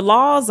 depending on what the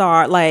laws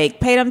are. Like,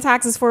 pay them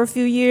taxes for a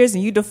few years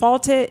and you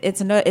default it.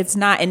 It's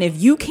not. And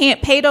if you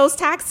can't pay those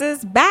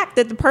taxes back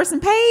that the person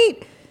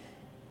paid,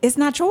 it's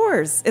not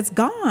yours. It's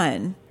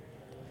gone.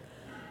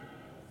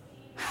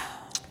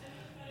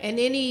 In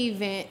any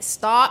event,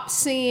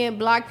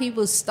 black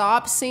people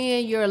stop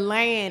seeing your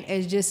land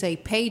as just a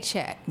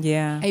paycheck.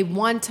 Yeah. A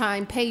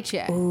one-time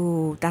paycheck.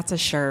 Ooh, that's a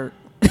shirt.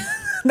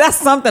 That's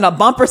something, a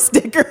bumper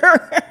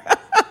sticker.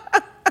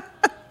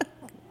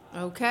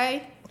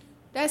 Okay,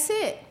 that's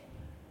it.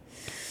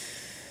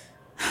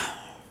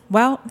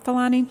 Well,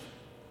 Philani,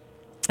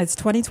 it's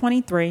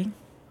 2023.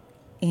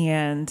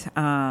 And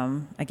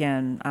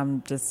again,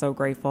 I'm just so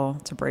grateful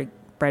to break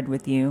bread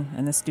with you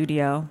in the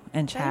studio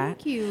and chat.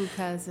 Thank you,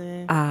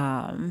 cousin.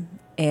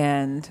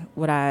 And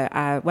what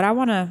I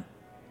want to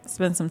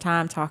spend some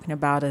time talking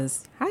about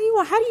is how do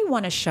you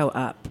want to show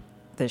up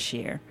this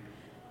year?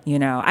 You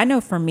know, I know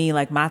for me,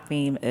 like, my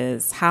theme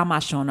is how am I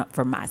showing up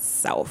for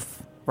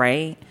myself,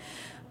 right?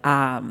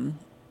 I'm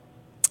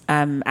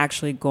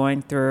actually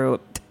going through,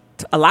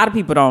 a lot of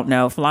people don't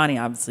know,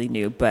 Philani obviously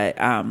knew, but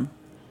I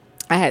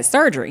had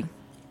surgery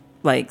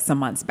like some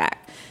months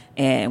back,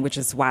 and which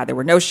is why there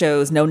were no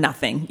shows, no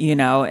nothing, you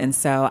know, and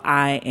so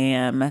I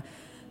am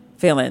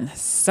feeling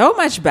so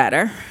much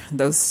better.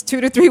 Those 2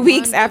 to 3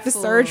 weeks after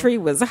surgery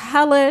was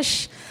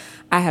hellish.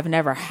 I have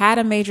never had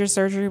a major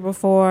surgery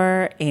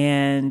before,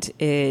 and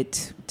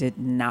it did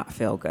not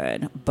feel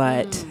good,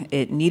 but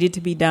it needed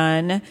to be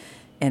done.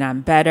 And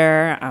I'm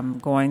better. I'm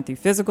going through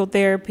physical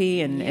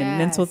therapy and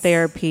mental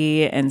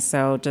therapy. And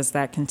so just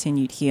that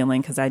continued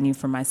healing, because I knew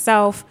for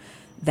myself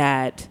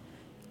that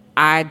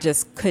I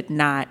just could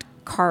not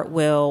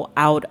cartwheel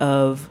out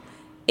of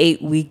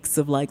 8 weeks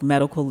of like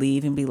medical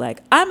leave and be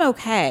like, I'm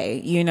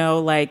okay. You know,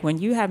 like when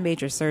you have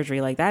major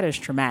surgery, like that is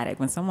traumatic.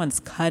 When someone's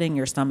cutting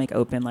your stomach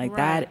open, like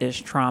that is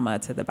trauma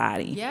to the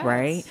body. Yes.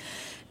 Right.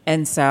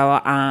 And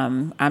so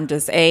I'm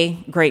just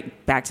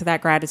back to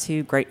that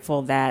gratitude,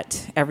 grateful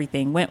that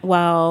everything went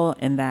well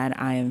and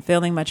that I am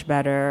feeling much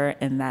better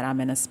and that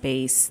I'm in a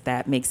space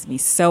that makes me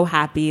so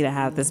happy to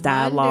have this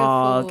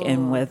dialogue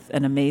and with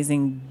an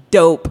amazing,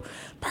 dope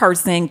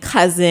person,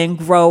 cousin,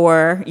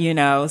 grower, you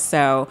know.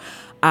 So,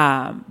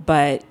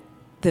 but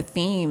the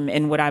theme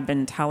and what I've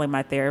been telling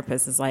my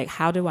therapist is like,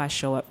 how do I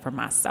show up for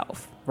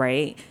myself,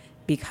 right?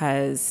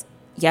 Because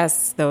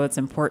yes, though it's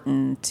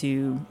important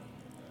to,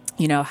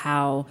 you know,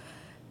 how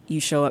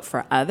you show up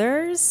for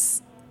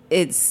others,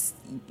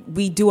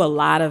 we do a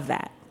lot of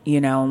that,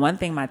 you know. And one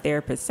thing my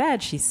therapist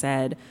said, she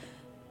said,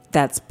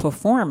 that's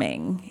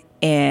performing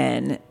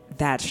and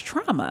that's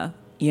trauma,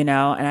 you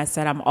know. And I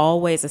said,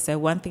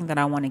 one thing that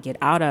I want to get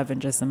out of in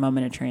just a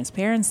moment of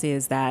transparency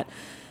is that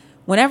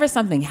whenever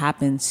something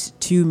happens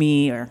to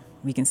me, or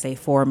we can say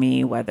for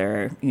me,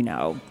 whether, you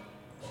know,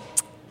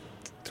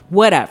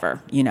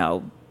 whatever, you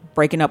know,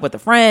 breaking up with a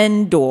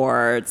friend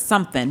or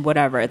something,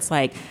 whatever, it's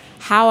like,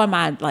 how am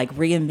I like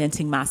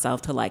reinventing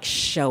myself to like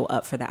show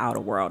up for the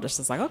outer world? It's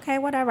just like, okay,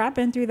 whatever, I've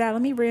been through that.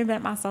 Let me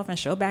reinvent myself and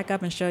show back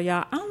up and show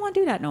y'all I don't want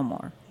to do that no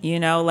more. You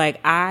know,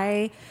 like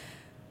I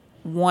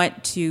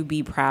want to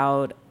be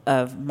proud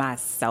of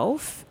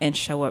myself and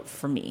show up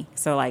for me.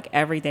 So like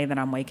every day that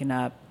I'm waking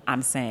up,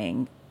 I'm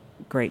saying,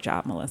 great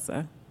job,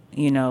 Melissa.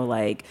 You know,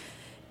 like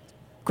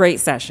great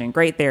session,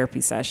 great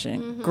therapy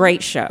session,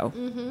 great show,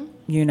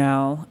 you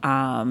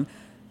know,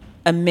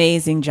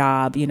 amazing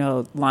job, you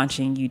know,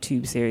 launching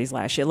YouTube series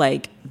last year,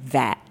 like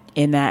that.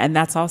 And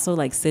that's also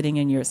like sitting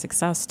in your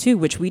success too,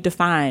 which we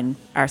define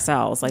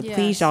ourselves. Like,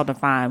 please y'all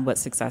define what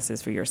success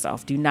is for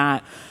yourself. Do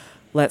not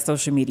let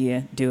social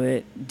media do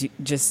it.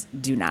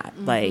 Just do not.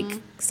 Like,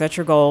 set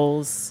your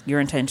goals, your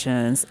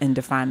intentions, and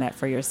define that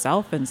for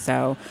yourself. And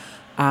so,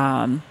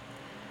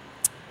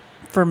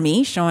 for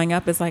me, showing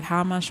up is like,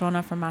 how am I showing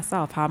up for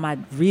myself? How am I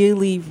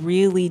really,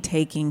 really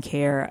taking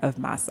care of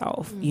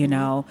myself? You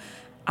know,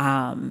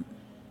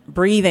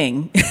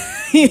 breathing.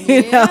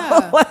 You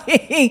know,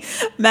 like,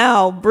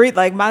 Mel, breathe.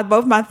 Like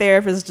both my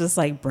therapists just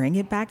like, bring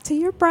it back to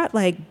your breath,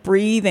 like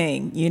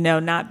breathing, you know,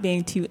 not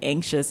being too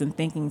anxious and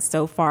thinking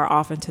so far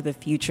off into the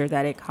future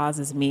that it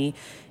causes me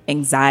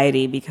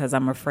anxiety because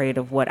I'm afraid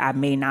of what I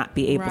may not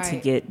be able to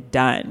get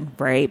done.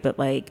 Right. But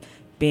like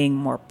being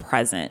more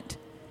present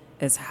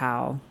is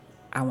how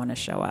I want to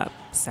show up.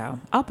 So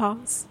I'll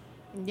pause.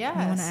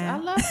 Yes, I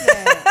love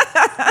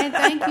that. And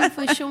thank you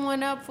for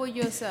showing up for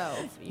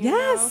yourself. You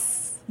know?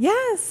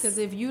 Yes. Because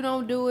if you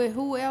don't do it,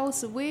 who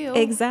else will?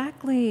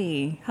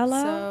 Exactly.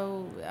 Hello.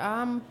 So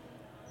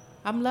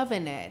I'm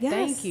loving that. Yes.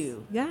 Thank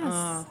you.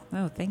 Yes.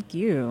 Thank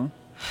you.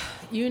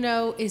 You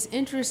know, it's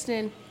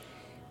interesting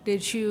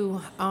that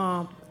you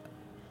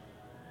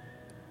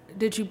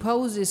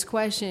pose this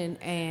question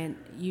and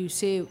you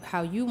say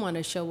how you want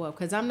to show up.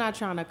 Because I'm not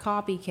trying to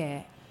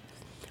copycat.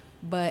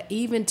 But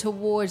even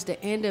towards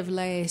the end of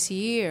last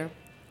year,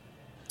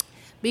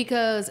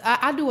 because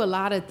I do a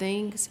lot of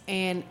things,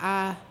 and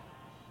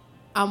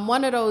I'm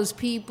one of those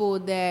people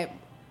that,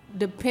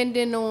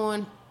 depending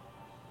on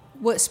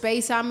what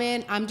space I'm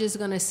in, I'm just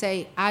going to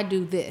say, I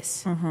do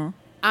this. Mm-hmm.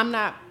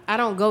 I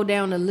don't go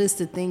down a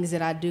list of things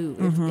that I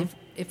do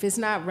if it's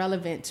not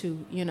relevant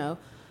to, you know.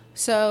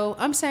 So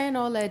I'm saying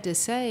all that to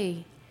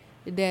say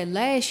that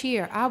last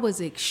year I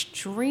was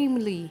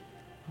extremely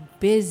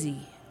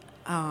busy.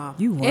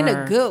 You were. In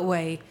a good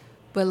way,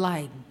 but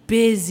like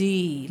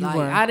busy.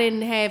 I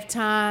didn't have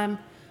time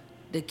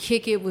to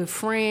kick it with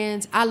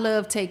friends. I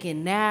love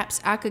taking naps.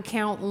 I could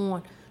count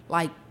on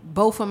like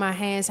both of my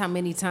hands how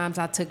many times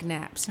I took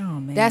naps. Oh,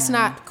 man. That's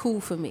not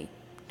cool for me.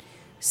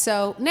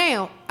 So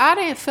now I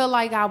didn't feel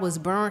like I was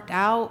burnt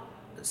out,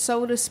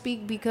 so to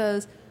speak,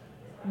 because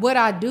what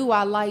I do,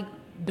 I like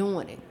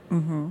doing it.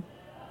 Mm-hmm.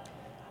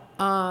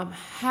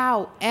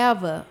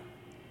 However,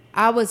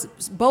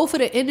 both of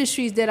the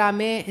industries that I'm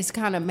in is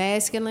kind of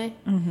masculine,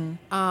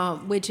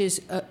 mm-hmm. Which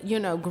is,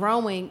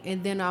 growing.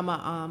 And then I'm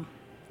a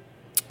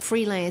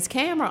freelance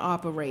camera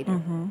operator.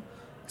 Mm-hmm.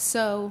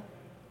 So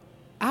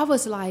I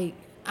was like,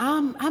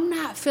 I'm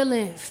not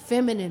feeling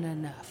feminine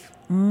enough.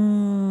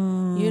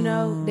 You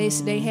know,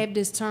 they have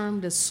this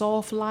term, the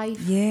soft life.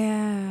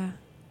 Yeah.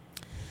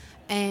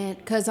 And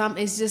because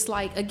it's just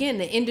like, again,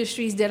 the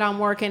industries that I'm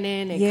working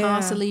in and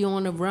constantly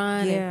on the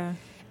run. Yeah.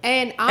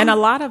 And a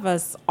lot of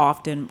us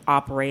often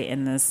operate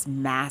in this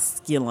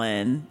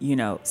masculine,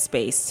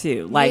 space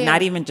too. Like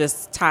not even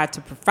just tied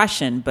to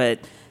profession, but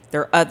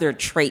there are other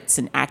traits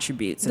and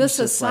attributes. The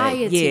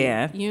society,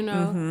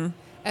 mm-hmm.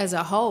 as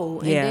a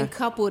whole. And then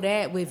couple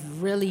that with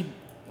really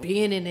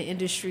being in the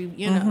industry,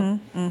 know.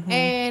 Mm-hmm.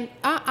 And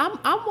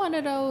I'm one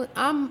of those,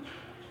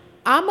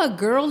 I'm a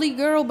girly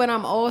girl, but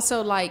I'm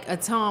also like a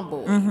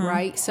tomboy, mm-hmm.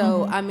 right? So,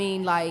 mm-hmm. I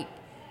mean, like,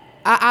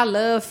 I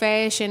love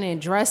fashion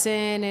and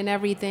dressing and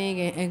everything.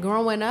 And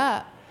growing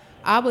up,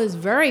 I was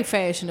very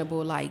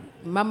fashionable. Like,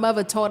 my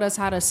mother taught us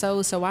how to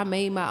sew, so I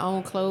made my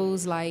own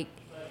clothes. Like,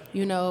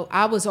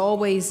 I was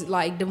always,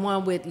 like, the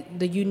one with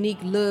the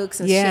unique looks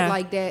and shit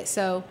like that.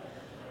 So,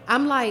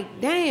 I'm like,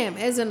 damn,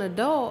 as an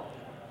adult,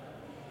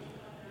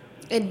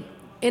 and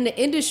in the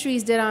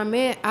industries that I'm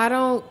in, I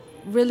don't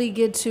really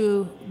get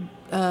to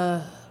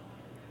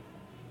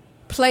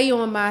play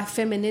on my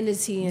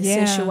femininity and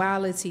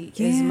sensuality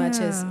as much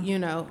as,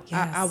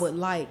 I would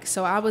like.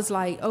 So I was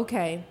like,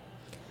 okay,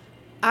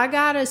 I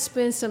got to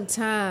spend some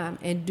time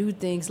and do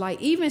things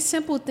like even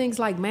simple things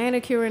like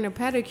manicure and a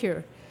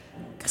pedicure.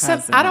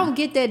 I don't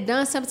get that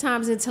done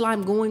sometimes until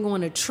I'm going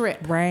on a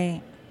trip.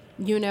 Right.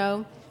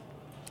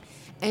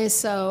 And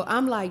so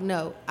I'm like,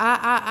 no,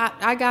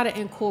 I got to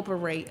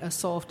incorporate a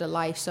softer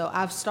life. So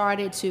I've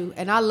started to,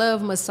 and I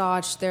love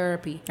massage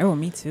therapy. Oh,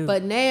 me too.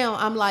 But now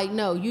I'm like,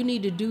 no, you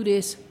need to do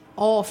this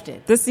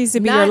often. This needs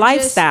to be your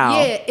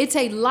lifestyle. It's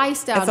a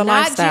lifestyle, it's a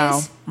not lifestyle.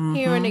 Just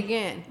here and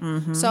again.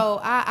 Mm-hmm. So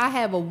I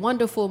have a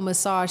wonderful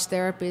massage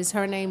therapist.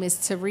 Her name is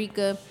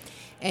Tarika,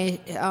 and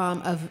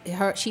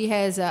she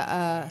has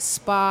a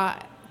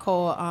spa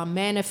called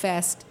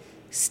Manifest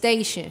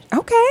Station.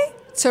 Okay.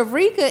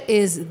 Tarika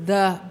is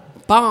the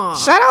bomb.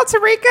 Shout out to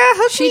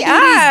Rika. She do these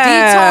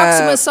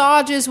detox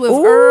massages with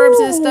herbs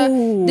and stuff.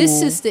 This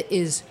sister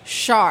is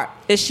sharp.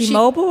 Is she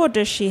mobile or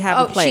does she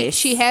have a place?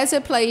 She has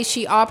a place.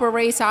 She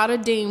operates out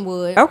of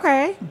Deanwood.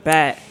 Okay.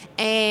 Bet.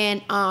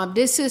 And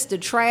this sister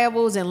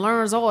travels and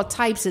learns all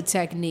types of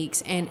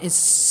techniques and is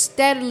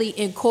steadily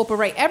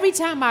incorporate. Every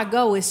time I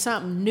go, it's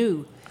something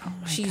new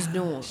she's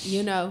doing,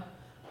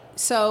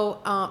 So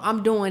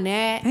I'm doing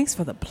that. Thanks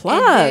for the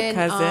plug,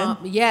 cousin.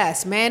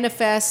 Yes,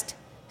 Manifest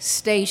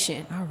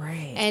Station. All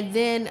right. And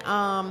then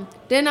I'm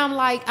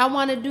like, I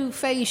want to do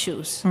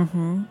facials.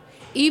 Mm-hmm.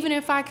 Even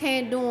if I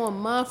can't do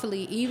them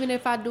monthly, even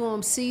if I do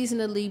them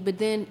seasonally, but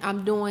then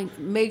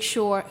make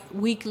sure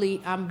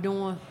weekly I'm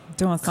doing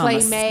clay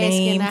mask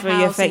in the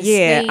house and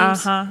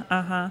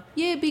steams.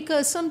 Yeah,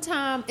 because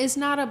sometimes it's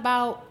not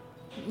about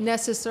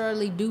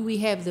necessarily do we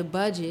have the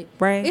budget.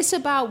 Right. It's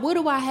about what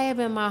do I have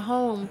in my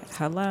home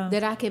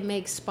that I can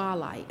make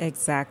spotlight.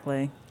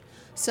 Exactly.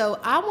 So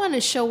I want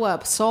to show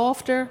up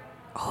softer,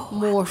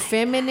 more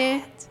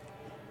feminine,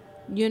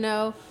 you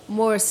know,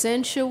 more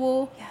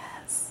sensual. Yes.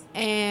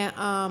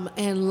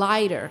 And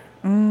lighter.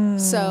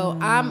 So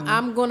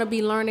I'm gonna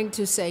be learning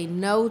to say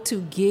no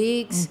to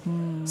gigs.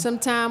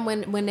 Sometime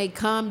when they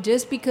come,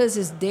 just because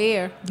it's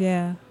there.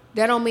 Yeah.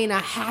 That don't mean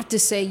I have to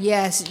say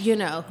yes, you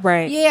know.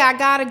 Right. Yeah, I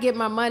gotta get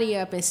my money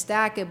up and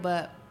stack it,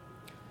 but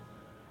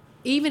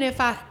even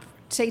if I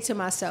say to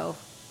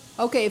myself,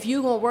 okay, if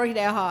you're gonna work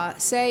that hard,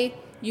 say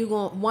you're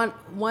gonna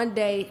one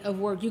day of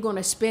work, you're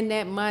gonna spend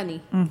that money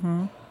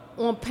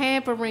on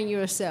pampering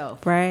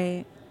yourself.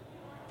 Right.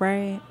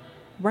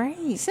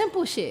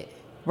 Simple shit.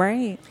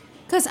 Right.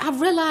 Cause I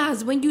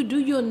realized when you do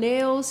your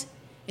nails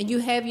and you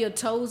have your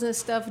toes and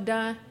stuff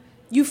done,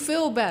 you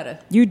feel better.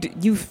 You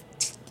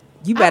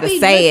better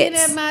say it. I be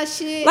looking at my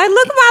shit. Like,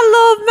 look at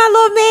my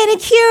little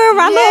manicure,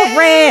 my little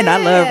red. I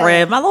love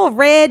red. My little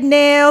red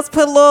nails.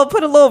 Put a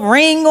little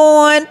ring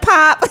on.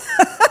 Pop.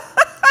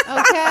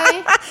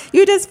 Okay.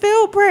 You just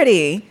feel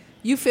pretty.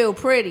 You feel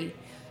pretty.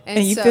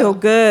 And you feel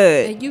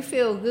good. And you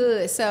feel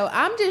good. So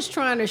I'm just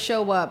trying to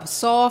show up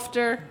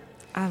softer.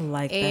 I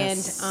like that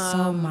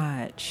so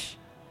much.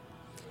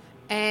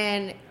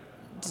 And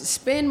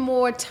spend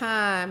more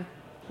time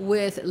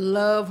with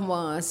loved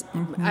ones.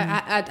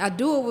 I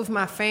do it with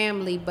my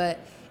family, but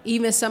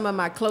even some of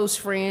my close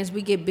friends,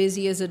 we get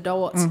busy as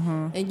adults.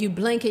 And you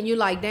blink and you're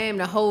like, damn,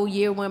 the whole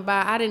year went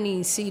by. I didn't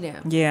even see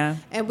them. Yeah.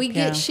 And we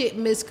get shit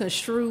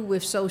misconstrued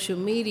with social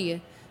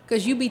media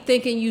because you be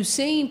thinking you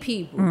seen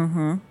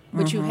people,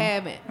 but you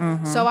haven't.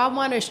 So I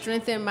want to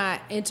strengthen my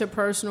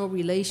interpersonal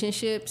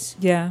relationships.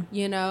 Yeah.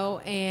 You know,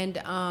 and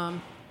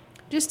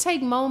just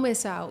take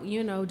moments out,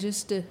 you know,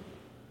 just to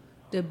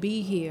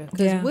be here.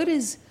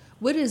 Because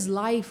what is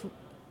life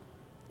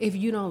if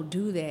you don't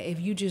do that? If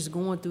you just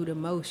going through the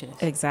motions?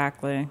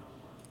 Exactly.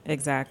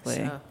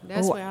 So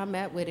that's where I'm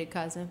at with it,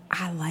 cousin.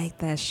 I like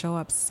that. Show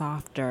up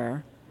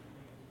softer.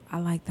 I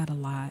like that a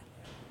lot.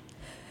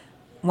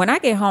 When I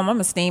get home, I'm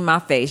gonna steam my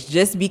face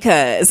just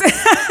because.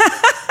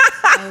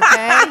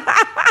 Okay.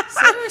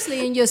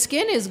 Seriously, and your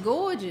skin is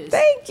gorgeous.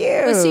 Thank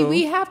you. But see,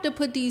 we have to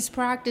put these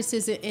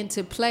practices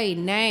into play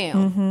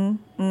now.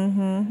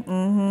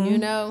 You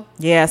know?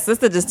 Yeah,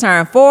 sister just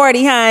turned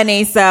 40,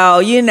 honey, so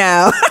you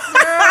know.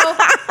 Girl,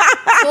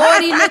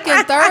 40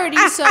 looking 30,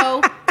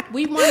 so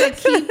we want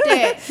to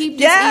keep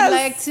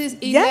this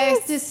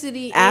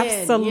elasticity in.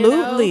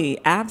 Absolutely. You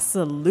know?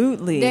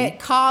 Absolutely. That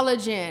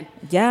collagen.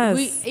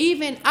 Yes.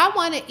 I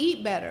want to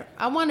eat better.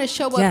 I want to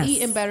show up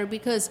eating better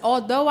because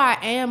although I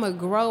am a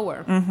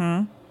grower,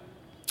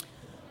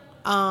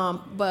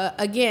 but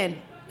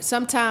again,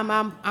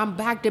 sometimes I'm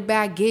back to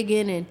back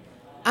gigging and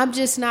I'm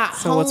just not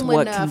home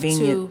enough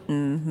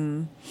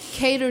to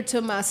cater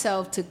to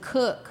myself to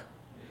cook.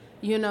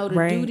 You know,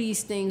 to do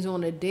these things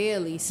on a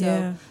daily.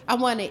 So I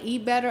want to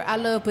eat better. I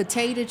love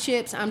potato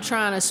chips. I'm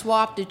trying to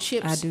swap the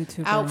chips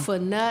out for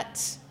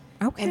nuts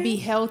and be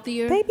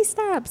healthier. Baby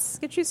steps.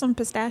 Get you some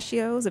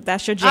pistachios if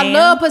that's your jam. I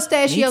love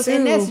pistachios,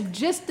 and that's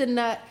just the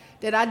nut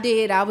that I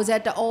did. I was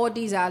at the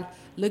Aldi's. I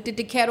looked at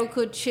the kettle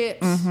cooked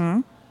chips,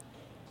 and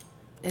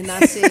I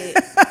said,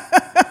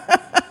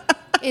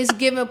 "It's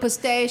giving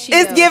pistachio.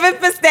 It's giving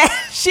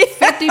pistachio.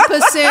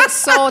 50%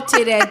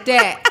 salted at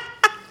that."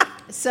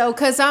 So,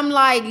 cause I'm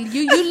like,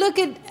 you look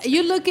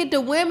at the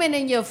women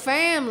in your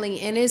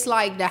family, and it's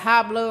like the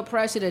high blood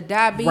pressure, the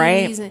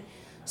diabetes, and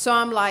so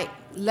I'm like,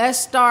 let's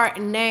start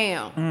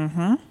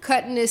now,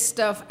 cutting this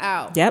stuff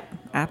out. Yep,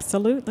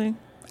 absolutely.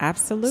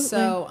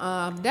 So,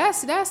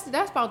 that's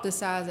about the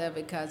size of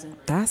it, cousin.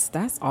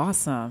 That's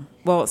awesome.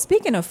 Well,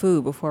 speaking of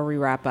food, before we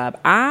wrap up,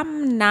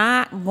 I'm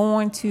not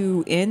going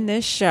to end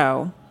this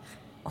show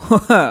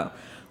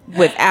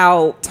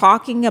without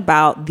talking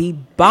about the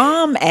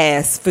bomb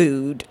ass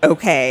food,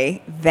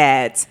 okay,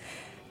 that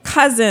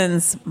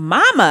cousin's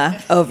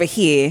mama over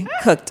here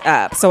cooked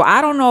up. So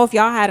I don't know if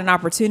y'all had an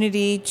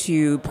opportunity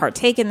to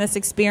partake in this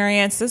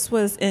experience. This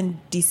was in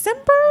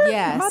December.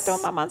 Yes. Am I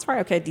doing my months right?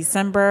 Okay,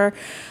 December.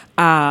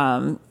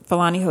 Falani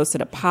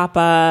hosted a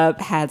pop-up,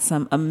 had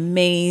some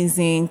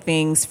amazing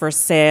things for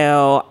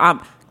sale.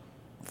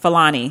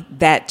 Falani,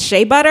 that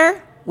shea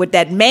butter with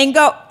that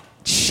mango...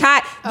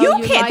 Shot. You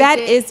can't. That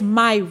is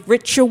my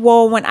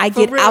ritual when I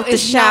get out the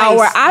shower.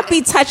 Nice. I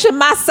be touching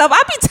myself.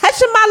 I be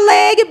touching my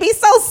leg. It be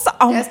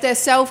so. That's that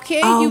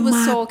self-care you was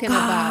talking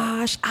about.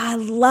 Gosh, I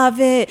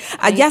love it.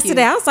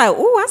 Yesterday I was like,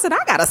 I said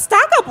I gotta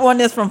stock up on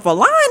this from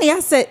Falani.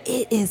 I said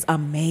it is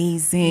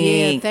amazing.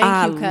 Yeah, thank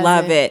you, cousin. I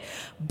love it.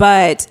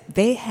 But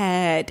they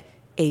had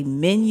a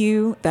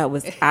menu that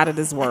was out of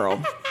this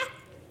world.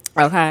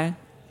 Okay,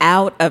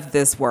 out of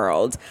this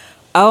world.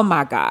 Oh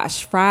my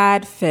gosh,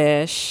 fried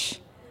fish.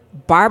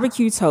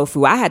 Barbecue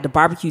tofu. I had the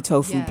barbecue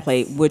tofu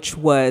plate, which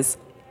was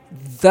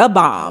the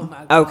bomb.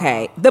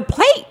 Okay. The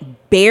plate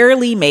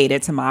barely made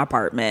it to my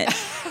apartment.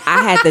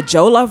 I had the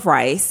jollof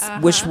rice,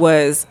 which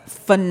was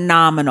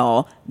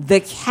phenomenal.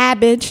 The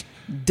cabbage,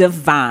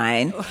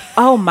 divine.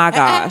 Oh my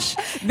gosh.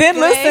 Then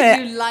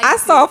listen, I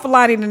saw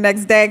Falani the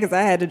next day because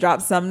I had to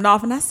drop something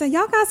off, and I said,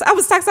 I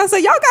was texting, I said,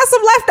 y'all got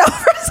some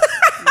leftovers.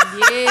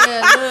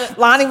 Yeah, look.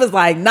 Lonnie was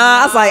like, nah.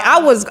 I was like,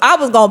 I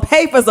was gonna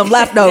pay for some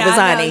leftovers,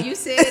 Yeah, honey. you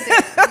said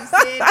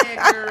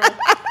that,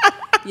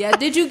 girl. Yeah,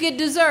 did you get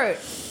dessert?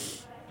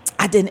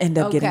 I didn't end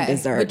up getting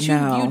dessert. But you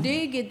no.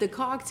 did get the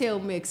cocktail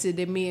mixer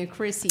that me and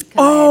Chrissy collabed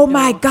Oh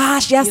my on.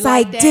 gosh, yes, You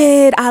like I that?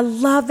 did. I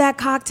love that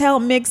cocktail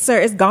mixer.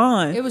 It's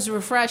gone. It was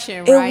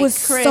refreshing, It right?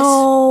 was Chris?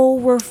 so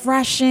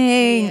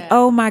refreshing. Yeah.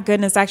 Oh my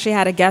goodness. I actually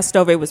had a guest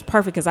over. It was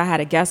perfect because I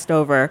had a guest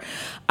over.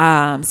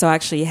 So I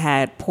actually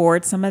had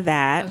poured some of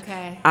that.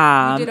 Okay.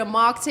 Um, You did a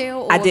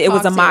mocktail? Or I did. It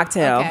was a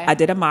mocktail. Okay. I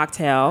did a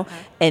mocktail,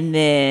 and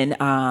then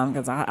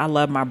because I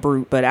love my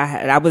brute, but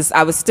I was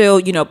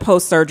still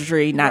post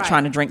surgery, not Right.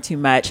 trying to drink too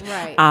much.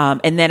 Right.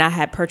 And then I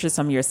had purchased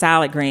some of your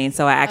salad greens,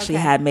 so I actually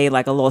Okay. had made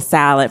like a little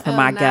salad for Oh,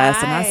 my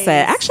guests, and I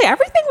said nice. actually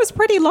everything was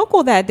pretty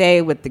local that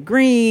day with the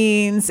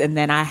greens, and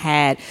then I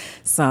had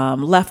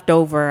some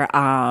leftover.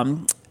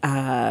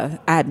 I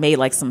had made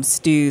like some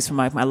stews from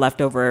like my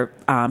leftover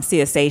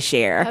CSA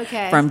share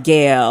Okay. from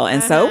Gail,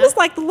 and so it Uh-huh. was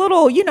like the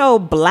little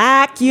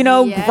black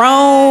Yes,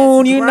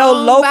 grown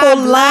grown local by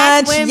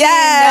black lunch. women.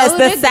 Yes, Know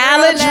the the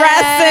salad girl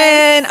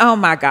dressing. Oh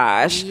my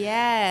gosh.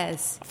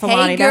 Yes.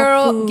 Fulani, Hey, that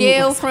girl, food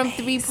Gail was from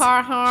 3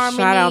 Part Harmony.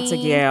 Shout out to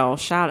Gail.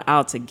 Shout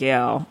out to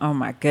Gail. Oh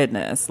my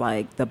goodness.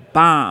 Like the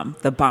bomb.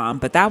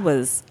 But that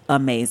was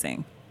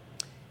amazing.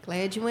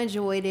 Glad you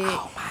enjoyed it.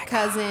 Oh, my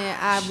Cousin,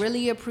 I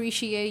really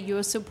appreciate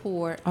your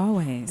support.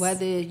 Always.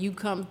 Whether you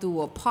come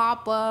through a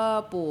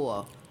pop-up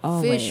or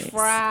Always. fish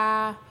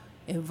fry,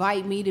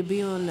 invite me to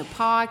be on the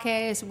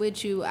podcast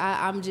with you.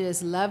 I'm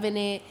just loving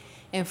it.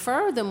 And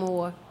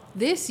furthermore,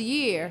 this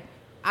year,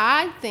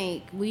 I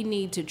think we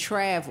need to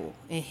travel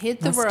and hit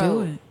the Let's do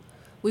road. it.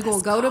 We're going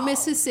to go to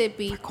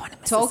Mississippi, We're going to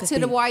talk to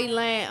Mississippi. the white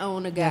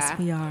landowner guy. Yes,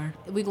 we are.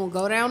 We're going to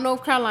go down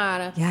North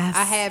Carolina. Yes.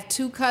 I have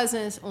 2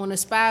 cousins on the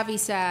Spivey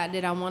side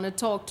that I want to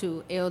talk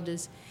to,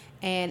 elders.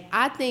 And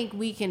I think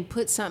we can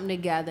put something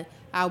together.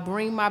 I'll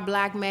bring my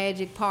Black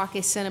Magic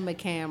Pocket Cinema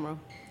camera.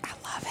 I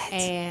love it.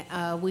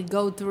 And we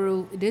go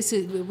through,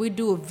 we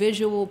do a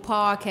visual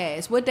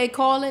podcast. What they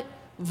call it?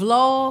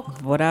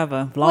 Vlog?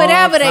 Whatever.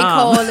 Whatever they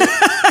call it.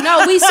 it.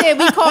 No, we said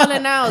we call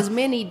it now as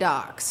mini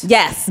docs.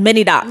 Yes,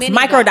 mini docs. Mini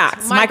Micro docs.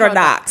 docs. Micro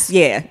docs.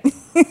 Yeah.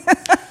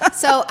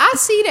 So I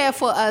see that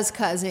for us,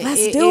 cousin.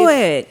 Let's do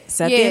it.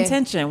 Set the yeah,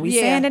 intention. We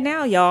yeah. saying it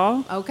now,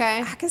 y'all.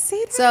 Okay. I can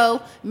see that.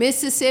 So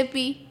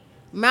Mississippi,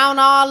 Mount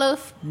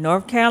Olive,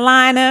 North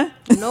Carolina.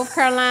 North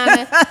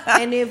Carolina,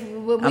 and if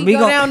when And we we go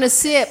gon- down the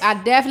SIP, I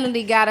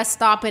definitely gotta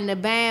stop in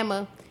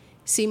Alabama,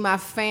 see my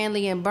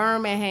family in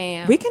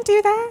Birmingham. We can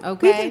do that.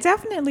 Okay. We can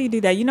definitely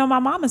do that. You know, my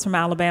mom is from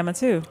Alabama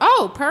too.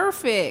 Oh,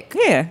 perfect.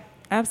 Yeah,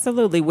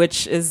 absolutely.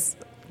 Which is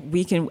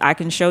I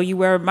can show you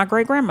where my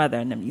great grandmother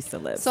and them used to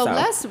live. So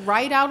let's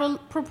write out a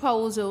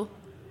proposal.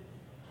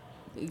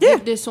 Yeah.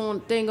 Get this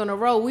thing on the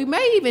road. We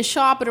may even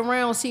shop it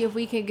around, see if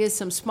we can get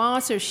some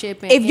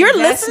sponsorship. And if you're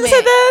listening to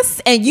investment.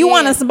 this and you Yeah.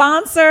 want to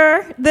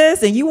sponsor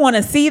this and you want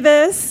to see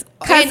this,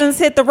 Cousins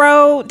Hit the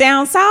Road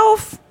down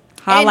south,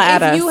 holla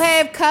at and us. if you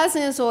have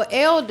cousins or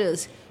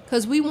elders,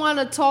 because we want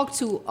to talk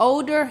to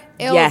older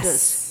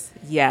elders.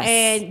 Yes.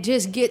 And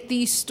just get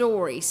these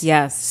stories.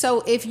 Yes.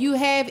 So if you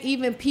have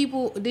even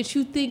people that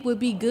you think would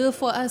be good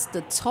for us to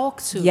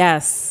talk to,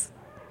 Yes.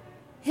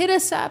 hit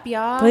us up,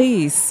 y'all.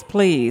 Please,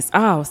 please.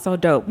 Oh, so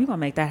dope. We're going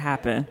to make that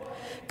happen.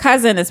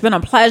 Cousin, it's been a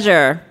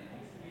pleasure.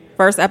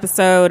 First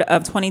episode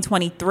of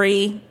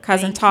 2023,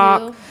 Cousin Thank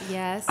Talk. you.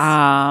 Yes.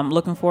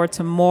 Looking forward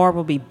to more.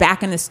 We'll be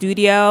back in the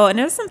studio. And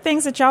there's some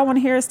things that y'all want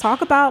to hear us talk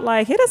about.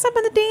 Like, hit us up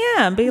in the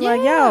DM. Be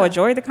like, Yeah. yo,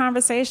 enjoy the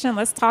conversation.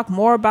 Let's talk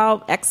more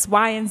about X,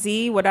 Y, and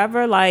Z,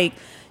 whatever. Like,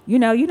 you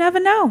never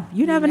know.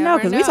 You never know.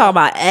 Because we know. talk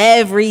about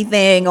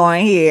everything on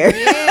here.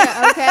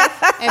 Yeah, okay.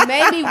 And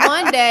maybe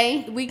one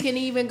day we can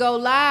even go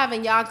live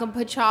and y'all can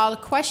put y'all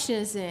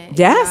questions in. if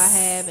Yes.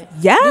 Y'all have it.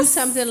 Yes. Do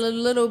something a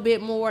little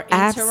bit more interactive.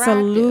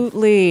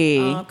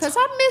 Absolutely. Because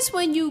I miss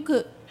when you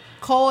could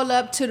call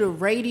up to the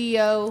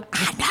radio.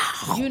 I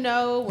know. You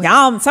know. when-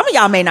 Y'all, some of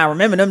y'all may not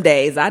remember them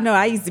days. I know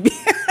I used to be.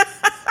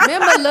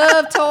 Remember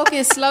Love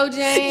Talking Slow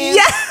Jam?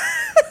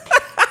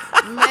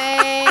 Yeah.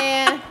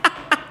 Man.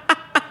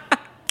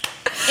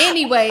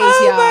 Anyways,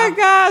 Oh y'all. my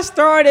gosh,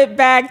 throwing it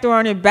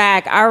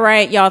back. All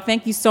right, y'all,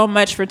 thank you so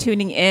much for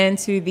tuning in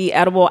to the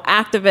Edible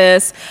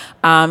Activist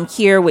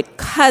here with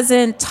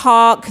Cousin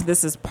Talk.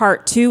 This is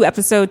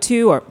episode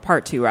 2, or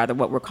part 2 rather,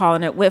 what we're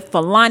calling it, with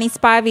Fulani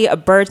Spivey, a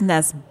Bird's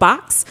Nest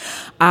Box.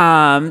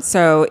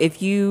 So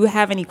if you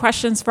have any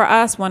questions for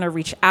us, want to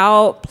reach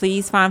out,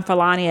 please find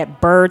Fulani at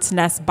Bird's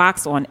Nest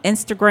Box on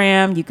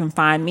Instagram. You can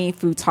find me,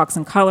 Food Talks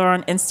and Color,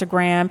 on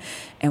Instagram.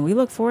 And we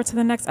look forward to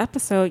the next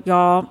episode,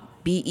 y'all.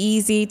 Be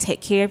easy, take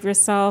care of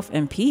yourself,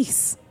 and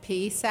peace.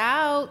 Peace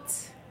out.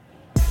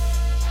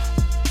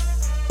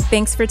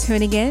 Thanks for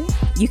tuning in.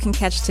 You can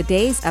catch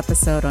today's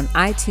episode on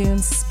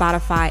iTunes,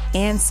 Spotify,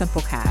 and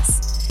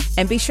Simplecast.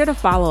 And be sure to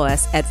follow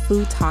us at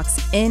Food Talks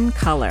in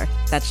Color,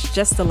 that's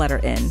just the letter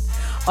N,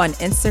 on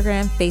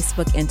Instagram,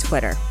 Facebook, and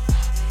Twitter.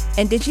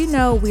 And did you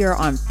know we are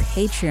on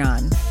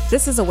Patreon?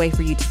 This is a way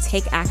for you to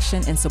take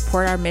action and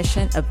support our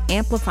mission of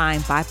amplifying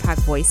BIPOC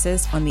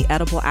voices on the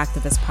Edible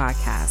Activist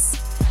podcast.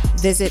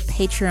 Visit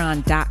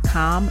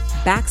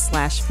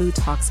patreon.com/Food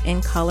Talks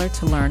in Color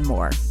to learn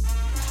more.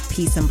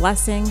 Peace and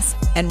blessings.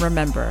 And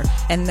remember,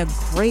 in the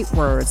great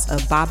words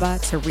of Baba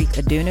Tariq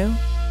Adunu,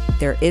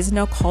 there is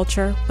no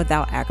culture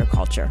without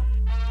agriculture.